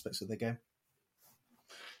certain aspects of the game.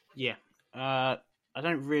 Yeah. I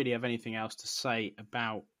don't really have anything else to say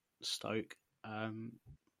about Stoke.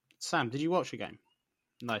 Sam, did you watch the game?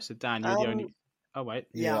 No, so Dan, you're the only. Oh wait,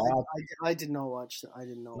 Yeah, I did not watch. I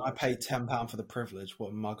did not. I paid £10 for the privilege. What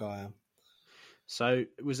a mug I am. So,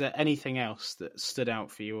 was there anything else that stood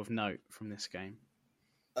out for you of note from this game?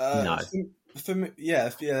 No. For me, yeah,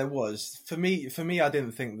 there was. For me, I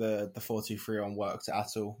didn't think the 4-2-3-1 worked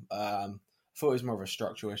at all. I thought it was more of a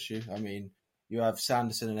structural issue. I mean, you have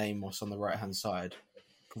Sanderson and Amos on the right hand side,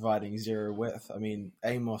 providing zero width. I mean,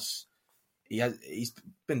 Amos, he's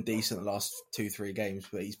been decent the last 2-3 games,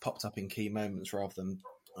 but he's popped up in key moments rather than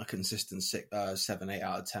a consistent 7-8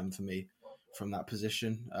 out of 10 for me from that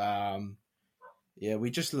position. Yeah,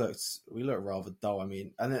 we looked rather dull. I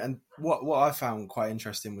mean, and what I found quite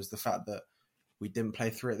interesting was the fact that we didn't play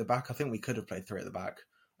three at the back. I think we could have played three at the back.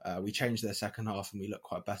 We changed their second half and we looked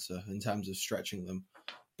quite better in terms of stretching them.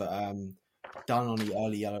 But done on the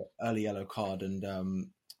early yellow card and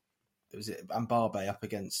Mbappe up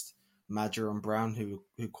against Madger and Brown, who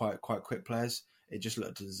quite quick players. It just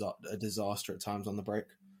looked a disaster at times on the break.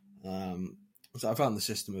 So I found the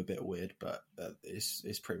system a bit weird, but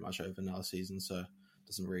it's pretty much over now season, so it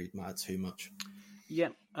doesn't really matter too much.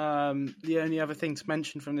 Yeah. The only other thing to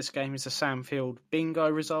mention from this game is the Samfield bingo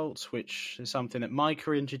results, which is something that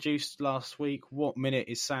Micah introduced last week. What minute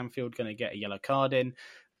is Samfield going to get a yellow card in?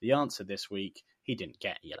 The answer this week, he didn't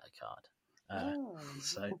get a yellow card.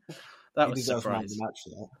 So that was a surprise. Man of the match for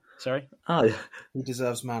that. Sorry? Oh, He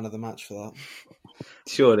deserves man of the match for that.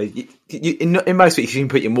 surely. In most weeks, you can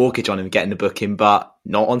put your mortgage on him getting the booking, but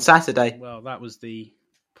not on Saturday. Well, that was the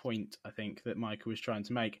point, I think, that Micah was trying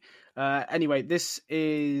to make. Anyway, this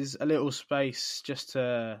is a little space just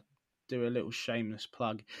to do a little shameless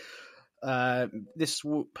plug. This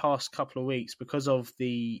past couple of weeks, because of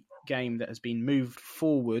the game that has been moved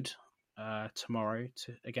forward tomorrow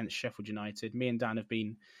against Sheffield United, me and Dan have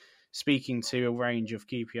been speaking to a range of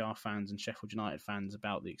QPR fans and Sheffield United fans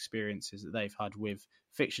about the experiences that they've had with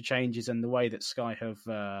fixture changes and the way that Sky have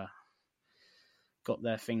got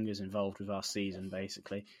their fingers involved with our season,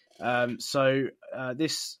 basically.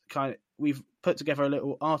 We've put together a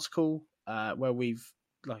little article where we've,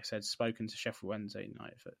 like I said, spoken to Sheffield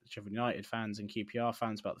United fans and QPR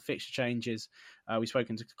fans about the fixture changes. We've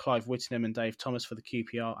spoken to Clive Whittingham and Dave Thomas for the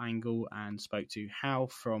QPR angle and spoke to Hal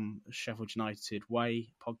from Sheffield United Way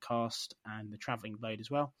podcast and the Travelling Blade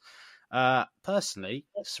as well. Personally,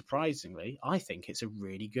 surprisingly, I think it's a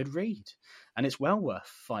really good read, and it's well worth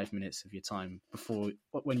 5 minutes of your time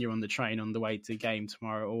when you're on the train on the way to the game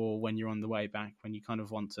tomorrow, or when you're on the way back, when you kind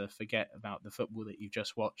of want to forget about the football that you've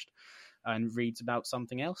just watched and read about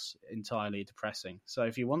something else entirely depressing. So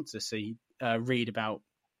if you want to read about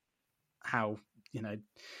how,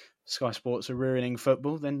 Sky Sports are ruining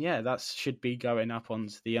football, then yeah, that should be going up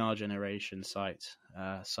onto the Our Generation site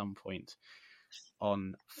some point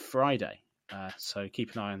on Friday. So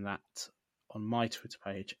keep an eye on that on my Twitter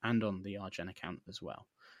page and on the Argen account as well.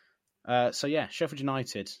 Sheffield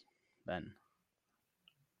United then,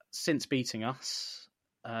 since beating us,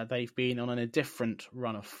 they've been on a different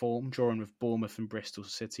run of form, drawing with Bournemouth and Bristol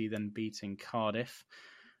City, then beating Cardiff,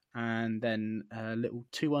 and then a little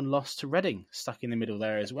 2-1 loss to Reading, stuck in the middle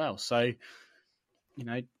there as well. So,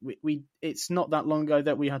 it's not that long ago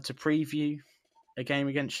that we had to preview a game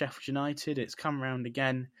against Sheffield United. It's come round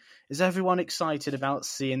again. Is everyone excited about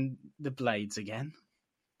seeing the Blades again?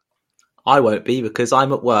 I won't be because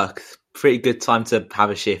I'm at work. Pretty good time to have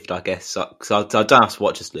a shift, I guess. So I don't have to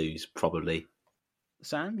watch us lose, probably.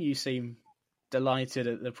 Sam, you seem delighted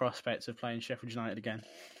at the prospect of playing Sheffield United again.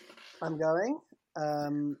 I'm going.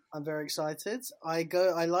 I'm very excited. I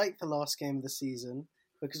like the last game of the season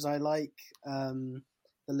because I like the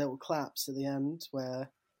little claps at the end where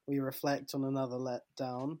we reflect on another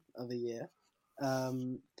letdown of a year.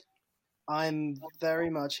 I'm very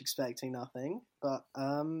much expecting nothing, but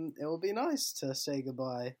it will be nice to say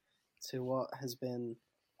goodbye to what has been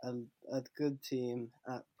a good team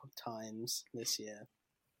at times this year.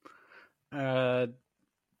 Dan,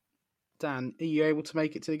 are you able to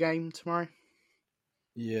make it to the game tomorrow?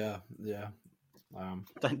 Yeah.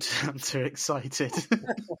 Don't sound too excited.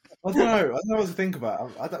 I don't know what to think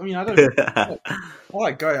about. I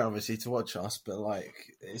like going obviously to watch us, but like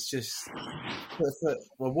it's just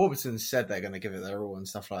well, Warburton said they're going to give it their all and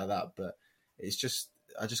stuff like that, but it's just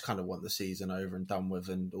I just kind of want the season over and done with,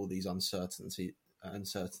 and all these uncertainties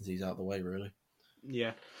out the way, really.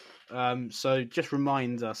 Yeah. So just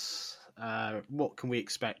remind us, what can we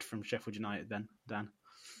expect from Sheffield United then, Dan?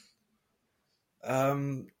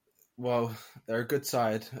 Well, they're a good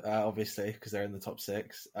side, obviously, because they're in the top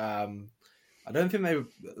 6. I don't think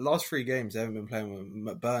last 3 games they haven't been playing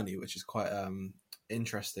with McBurney, which is quite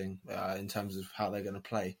interesting in terms of how they're going to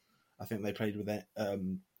play. I think they played with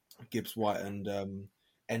Gibbs White and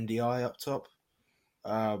NDI up top,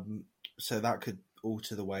 so that could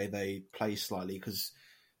alter the way they play slightly. Because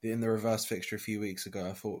in the reverse fixture a few weeks ago,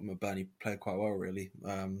 I thought McBurney played quite well. Really,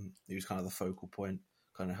 he was kind of the focal point.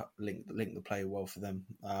 Kind of link the play well for them.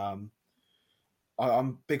 I'm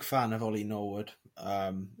a big fan of Ollie Norwood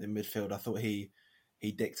in midfield. I thought he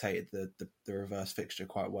dictated the reverse fixture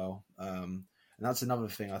quite well. And that's another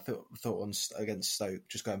thing I thought against Stoke.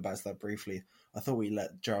 Just going back to that briefly, I thought we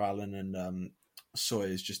let Joe Allen and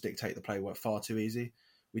Sawyers just dictate the play far too easy.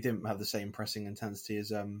 We didn't have the same pressing intensity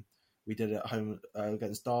as we did at home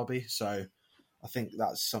against Derby. So I think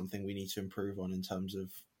that's something we need to improve on in terms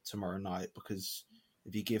of tomorrow night, because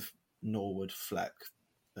if you give Norwood, Fleck,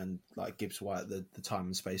 and like Gibbs White the time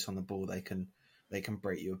and space on the ball, they can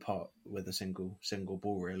break you apart with a single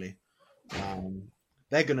ball. Really,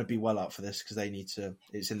 they're going to be well up for this because they need to.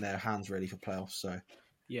 It's in their hands really for playoffs. So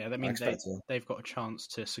yeah, that means they've got a chance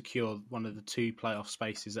to secure one of the 2 playoff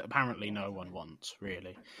spaces that apparently no one wants.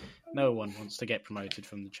 Really, no one wants to get promoted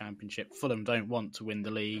from the Championship. Fulham don't want to win the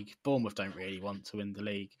league. Bournemouth don't really want to win the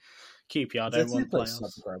league. QPR don't want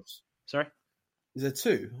playoffs. Sorry. Is there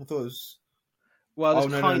 2? I thought it was. Well,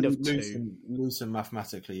 there's kind of Luton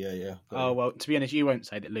mathematically, yeah. Oh, well, to be honest, you won't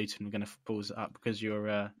say that Luton were going to balls it up because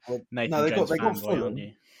you're Nathan no, Jones fanboy, Fulham, aren't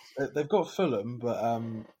you? They've got Fulham, but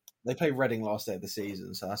they played Reading last day of the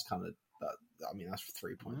season, so that's kind of that. I mean, that's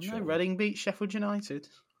 3 points. No, Reading beat Sheffield United.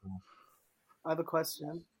 I have a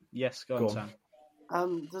question. Yes, go on,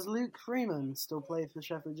 Sam. Does Luke Freeman still play for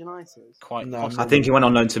Sheffield United? Quite I think he went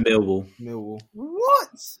on loan to Millwall. What?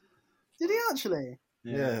 Did he actually?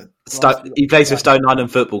 Yeah. He plays for Stone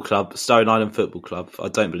Island Football Club. I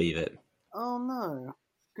don't believe it. Oh no,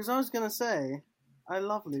 because I was going to say, I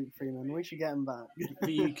love Luke Freeman. We should get him back. Are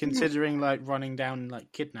you considering like running down and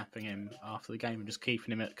like kidnapping him after the game and just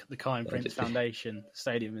keeping him at the Kyan Prince Foundation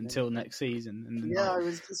Stadium until next season? And I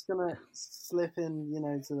was just going to slip in,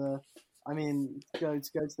 go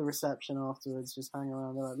to the reception afterwards, just hang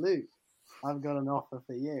around. They're like, Luke, I've got an offer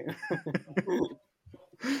for you.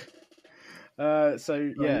 We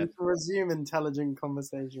need to resume intelligent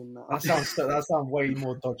conversation now. That sounds way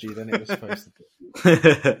more dodgy than it was supposed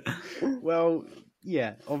to be. Well,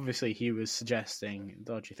 yeah, obviously he was suggesting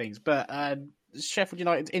dodgy things, but Sheffield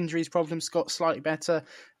United's injuries problems got slightly better.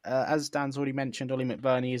 As Dan's already mentioned, Ollie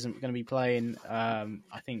McBurney isn't going to be playing.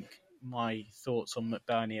 I think my thoughts on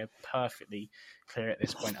McBurney are perfectly clear at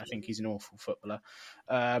this point. I think he's an awful footballer.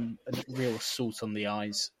 A real salt on the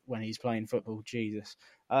eyes when he's playing football, Jesus.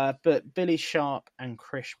 But Billy Sharp and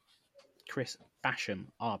Chris Basham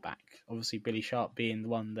are back. Obviously, Billy Sharp being the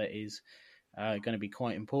one that is going to be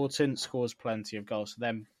quite important, scores plenty of goals for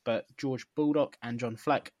them. But George Baldock and John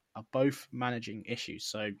Fleck are both managing issues,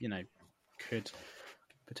 so could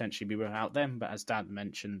potentially be without them. But as Dan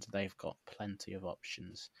mentioned, they've got plenty of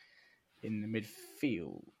options in the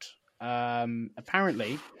midfield.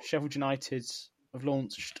 Apparently, Sheffield United have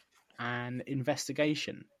launched an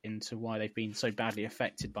investigation into why they've been so badly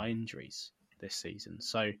affected by injuries this season.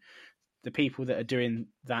 So the people that are doing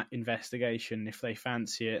that investigation, if they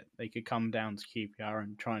fancy it, they could come down to QPR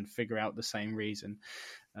and try and figure out the same reason.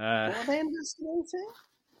 What are they investigating?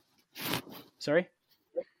 Sorry?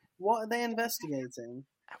 What are they investigating?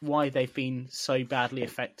 Why they've been so badly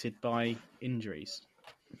affected by injuries.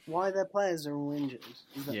 Why their players are all injured.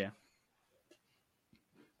 Yeah.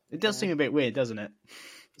 It does seem a bit weird, doesn't it?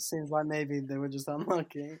 Seems like maybe they were just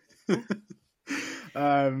unlucky.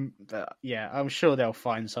 But yeah, I'm sure they'll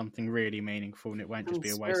find something really meaningful and it won't just be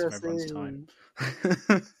a waste of everyone's time.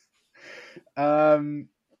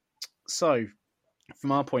 So,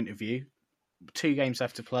 from our point of view, 2 games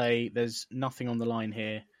left to play. There's nothing on the line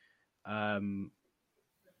here.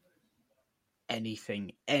 Any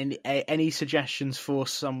suggestions for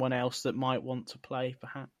someone else that might want to play,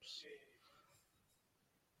 perhaps?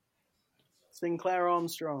 Sinclair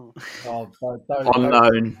Armstrong. Oh,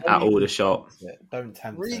 Unknown at Aldershot. Don't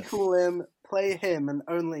tempt it. Recall him, play him, and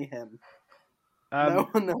only him. No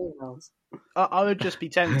one else. I would just be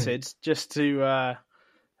tempted just to. I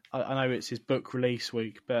know it's his book release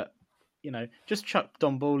week, but just chuck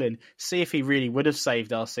Don Ball in, see if he really would have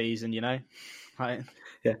saved our season. Right?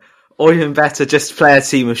 Yeah. Or even better, just play a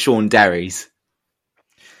team of Sean Derrys.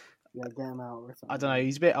 Yeah, get him out. I don't know.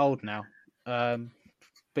 He's a bit old now.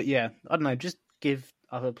 But yeah, I don't know. Just give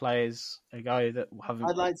other players a go that haven't.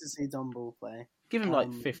 I'd like to see Don Ball play. Give him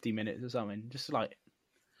like 50 minutes or something. Just like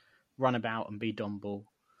run about and be Don Ball.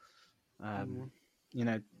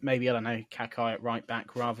 Maybe, I don't know, Kakai at right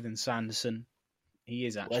back rather than Sanderson. He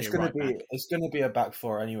is actually a right back. It's going to be a back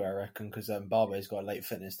four anyway, I reckon, because Barbe's got a late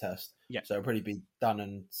fitness test. Yeah. So it'll probably be Dunn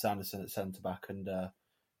and Sanderson at centre back and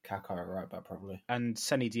Kakai at right back, probably. And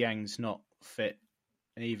Senny Dieng's not fit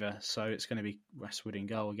either, so it's going to be Westwood in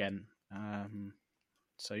goal again.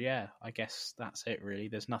 So yeah, I guess that's it really.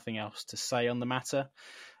 There's nothing else to say on the matter.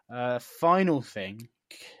 Final thing,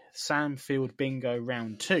 Sam Field Bingo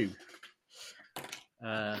round 2.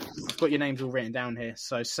 I've got your names all written down here.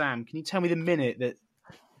 So Sam, can you tell me the minute that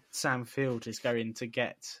Sam Field is going to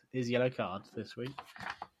get his yellow card this week?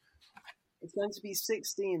 It's going to be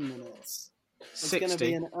 16 minutes. It's 60. going to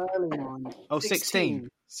be an early one. Oh, 16.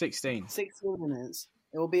 16 minutes.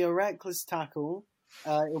 It will be a reckless tackle.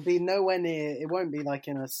 It will be nowhere near. It won't be like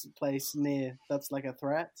in a place near that's like a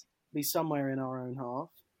threat. It'll be somewhere in our own half.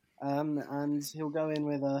 And he'll go in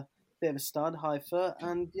with a bit of a stud, high foot,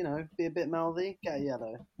 and be a bit mouthy. Get a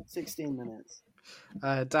yellow. 16 minutes.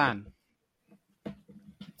 Dan. I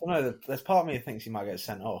don't know. There's part of me that thinks he might get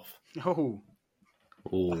sent off. Oh.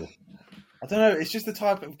 I don't know. It's just the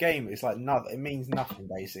type of game. It's like nothing. It means nothing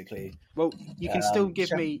basically. Well, you can still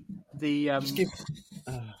give me the. Just give.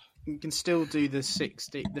 You can still do the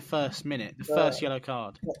 60, the first minute, the first yellow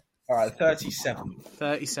card. All right, 37th.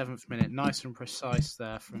 37th minute, nice and precise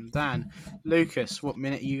there from Dan. Lucas, what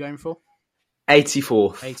minute are you going for?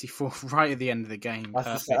 84th. 84th, right at the end of the game.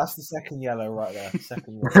 That's the second yellow right there.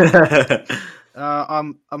 Second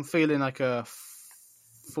yellow. I'm feeling like a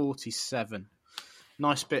 47.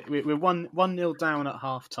 Nice bit. We're 1-0 down at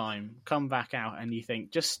half time. Come back out and you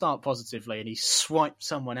think, just start positively, and he swipes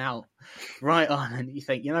someone out right on, and you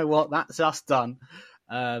think, you know what, that's us done.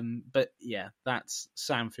 But yeah, that's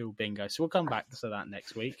Sam Field Bingo. So we'll come back to that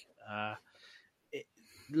next week.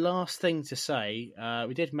 Last thing to say,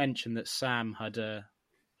 we did mention that Sam had a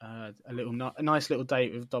nice little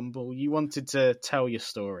date with Don Ball. You wanted to tell your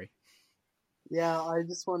story. Yeah, I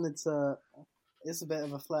just wanted to. It's a bit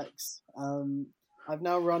of a flex. I've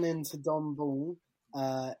now run into Don Ball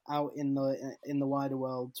out in the wider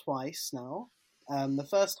world twice now. The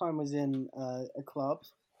first time was in a club.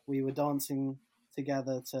 We were dancing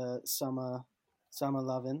together to Summer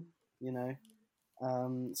Lovin',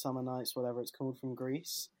 Summer Nights, whatever it's called, from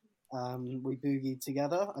Greece. We boogied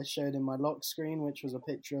together. I showed him my lock screen, which was a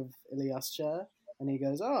picture of Ilias Chair, and he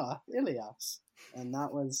goes, Ilias. And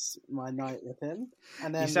that was my night with him.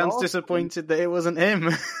 And then he sounds disappointed that it wasn't him.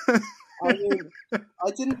 I mean,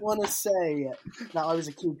 I didn't want to say that I was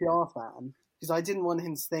a QPR fan because I didn't want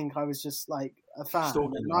him to think I was just like a fan,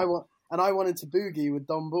 and I wanted to boogie with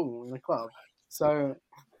Don Ball in the club. So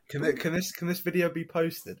can this video be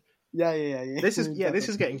posted? Yeah. This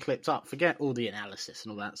is getting clipped up. Forget all the analysis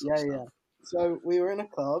and all that sort of stuff. Yeah. So we were in a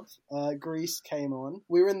club. Grease came on.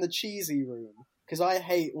 We were in the cheesy room because I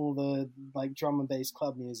hate all the like drum and bass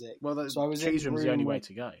club music. Well, the cheese room's the only way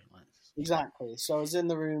to go. Exactly. So I was in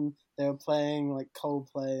the room. They were playing like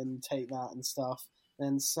Coldplay and Take That and stuff.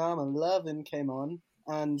 Then Summer Lovin' came on,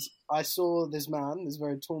 and I saw this man, this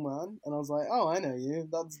very tall man, and I was like, "Oh, I know you.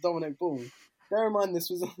 That's Dominic Ball." Bear in mind, this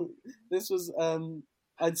was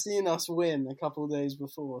I'd seen us win a couple of days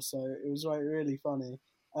before, so it was like really funny.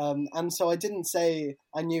 And so I didn't say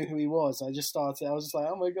I knew who he was. I just started. I was just like,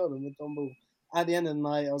 "Oh my god, I'm with Don Ball." At the end of the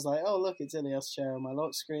night, I was like, "Oh look, it's Ilias Chair on my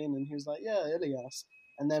lock screen," and he was like, "Yeah, Ilias."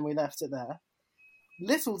 And then we left it there.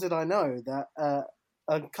 Little did I know that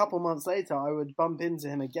a couple months later I would bump into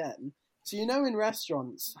him again. So in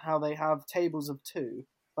restaurants how they have tables of two,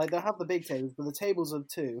 like they'll have the big tables, but the tables of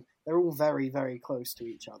two, they're all very, very close to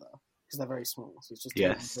each other because they're very small. So it's just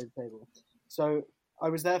a big table. So I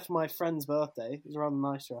was there for my friend's birthday. It was a rather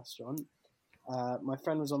nice restaurant. My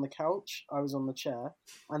friend was on the couch. I was on the chair.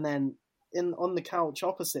 And then on the couch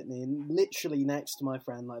opposite me, literally next to my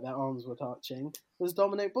friend, like their arms were touching, was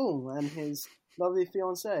Dominic Ball and his lovely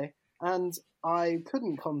fiancée. And I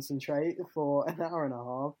couldn't concentrate for an hour and a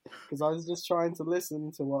half because I was just trying to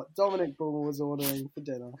listen to what Dominic Ball was ordering for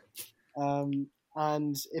dinner.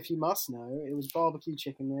 And if you must know, it was barbecue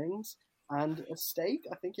chicken wings and a steak.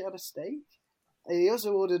 I think he had a steak. He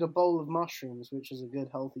also ordered a bowl of mushrooms, which is a good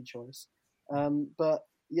healthy choice. But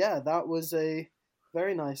yeah, that was a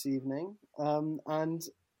very nice evening, and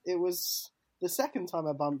it was the second time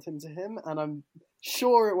I bumped into him, and I'm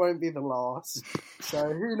sure it won't be the last. So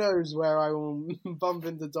who knows where I will bump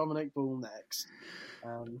into Dominic Ball next.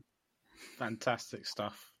 Fantastic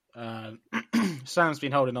stuff. Sam's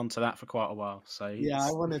been holding on to that for quite a while. So yeah,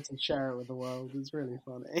 I wanted to share it with the world. It's really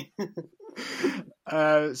funny.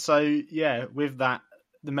 So yeah, with that,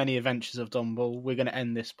 the many adventures of Dom Ball, we're going to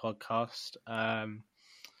end this podcast.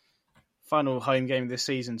 Final home game of this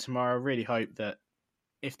season tomorrow. I really hope that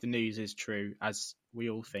if the news is true, as we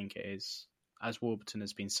all think it is, as Warburton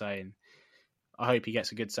has been saying, I hope he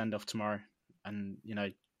gets a good send off tomorrow. And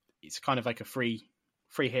it's kind of like a free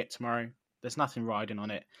hit tomorrow. There's nothing riding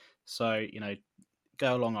on it. So,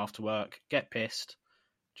 go along after work, get pissed,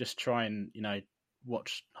 just try and,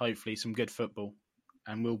 watch hopefully some good football,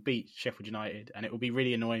 and we'll beat Sheffield United. And it will be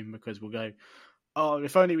really annoying because we'll go, oh,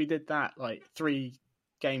 if only we did that like 3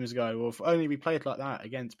 games ago, or if only we played like that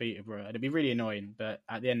against Peterborough. It'd be really annoying, but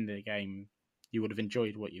at the end of the game, you would have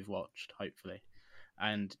enjoyed what you've watched, hopefully.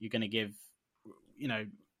 And you're going to give,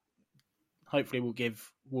 hopefully we'll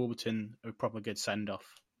give Warburton a proper good send-off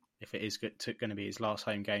if it is going to be his last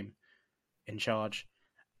home game in charge.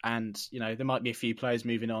 And, there might be a few players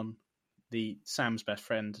moving on. Sam's best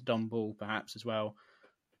friend, Dom Ball, perhaps as well.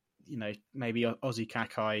 Maybe Ozzy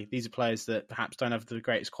Kakai. These are players that perhaps don't have the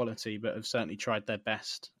greatest quality, but have certainly tried their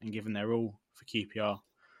best and given their all for QPR,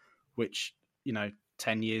 which,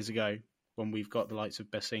 10 years ago, when we've got the likes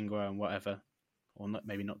of Besingua and whatever, or not,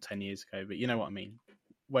 maybe not 10 years ago, but you know what I mean.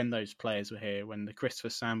 When those players were here, when the Christopher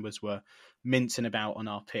Sambas were mincing about on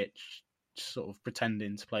our pitch, sort of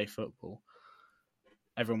pretending to play football,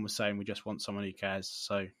 everyone was saying we just want someone who cares.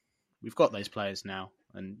 So we've got those players now,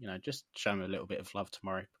 and just show them a little bit of love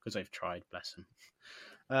tomorrow because they've tried, bless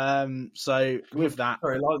them. So with that,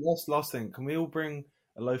 sorry, last thing, can we all bring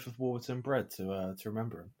a loaf of Warburton bread to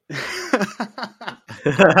remember him?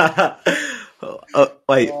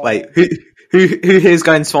 Wait, who here's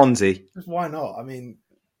going Swansea? Just why not? I mean,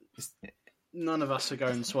 none of us are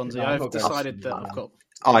going Swansea. No, I've decided that I've got.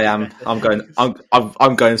 I am. I'm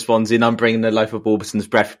going Swansea, and I'm bringing a loaf of Warburton's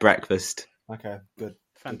bread for breakfast. Okay, good.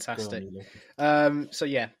 Fantastic. Good on you, So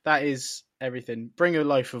yeah, that is everything. Bring a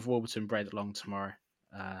loaf of Warburton bread along tomorrow.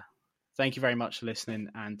 Thank you very much for listening,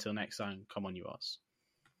 and until next time, come on you Oz.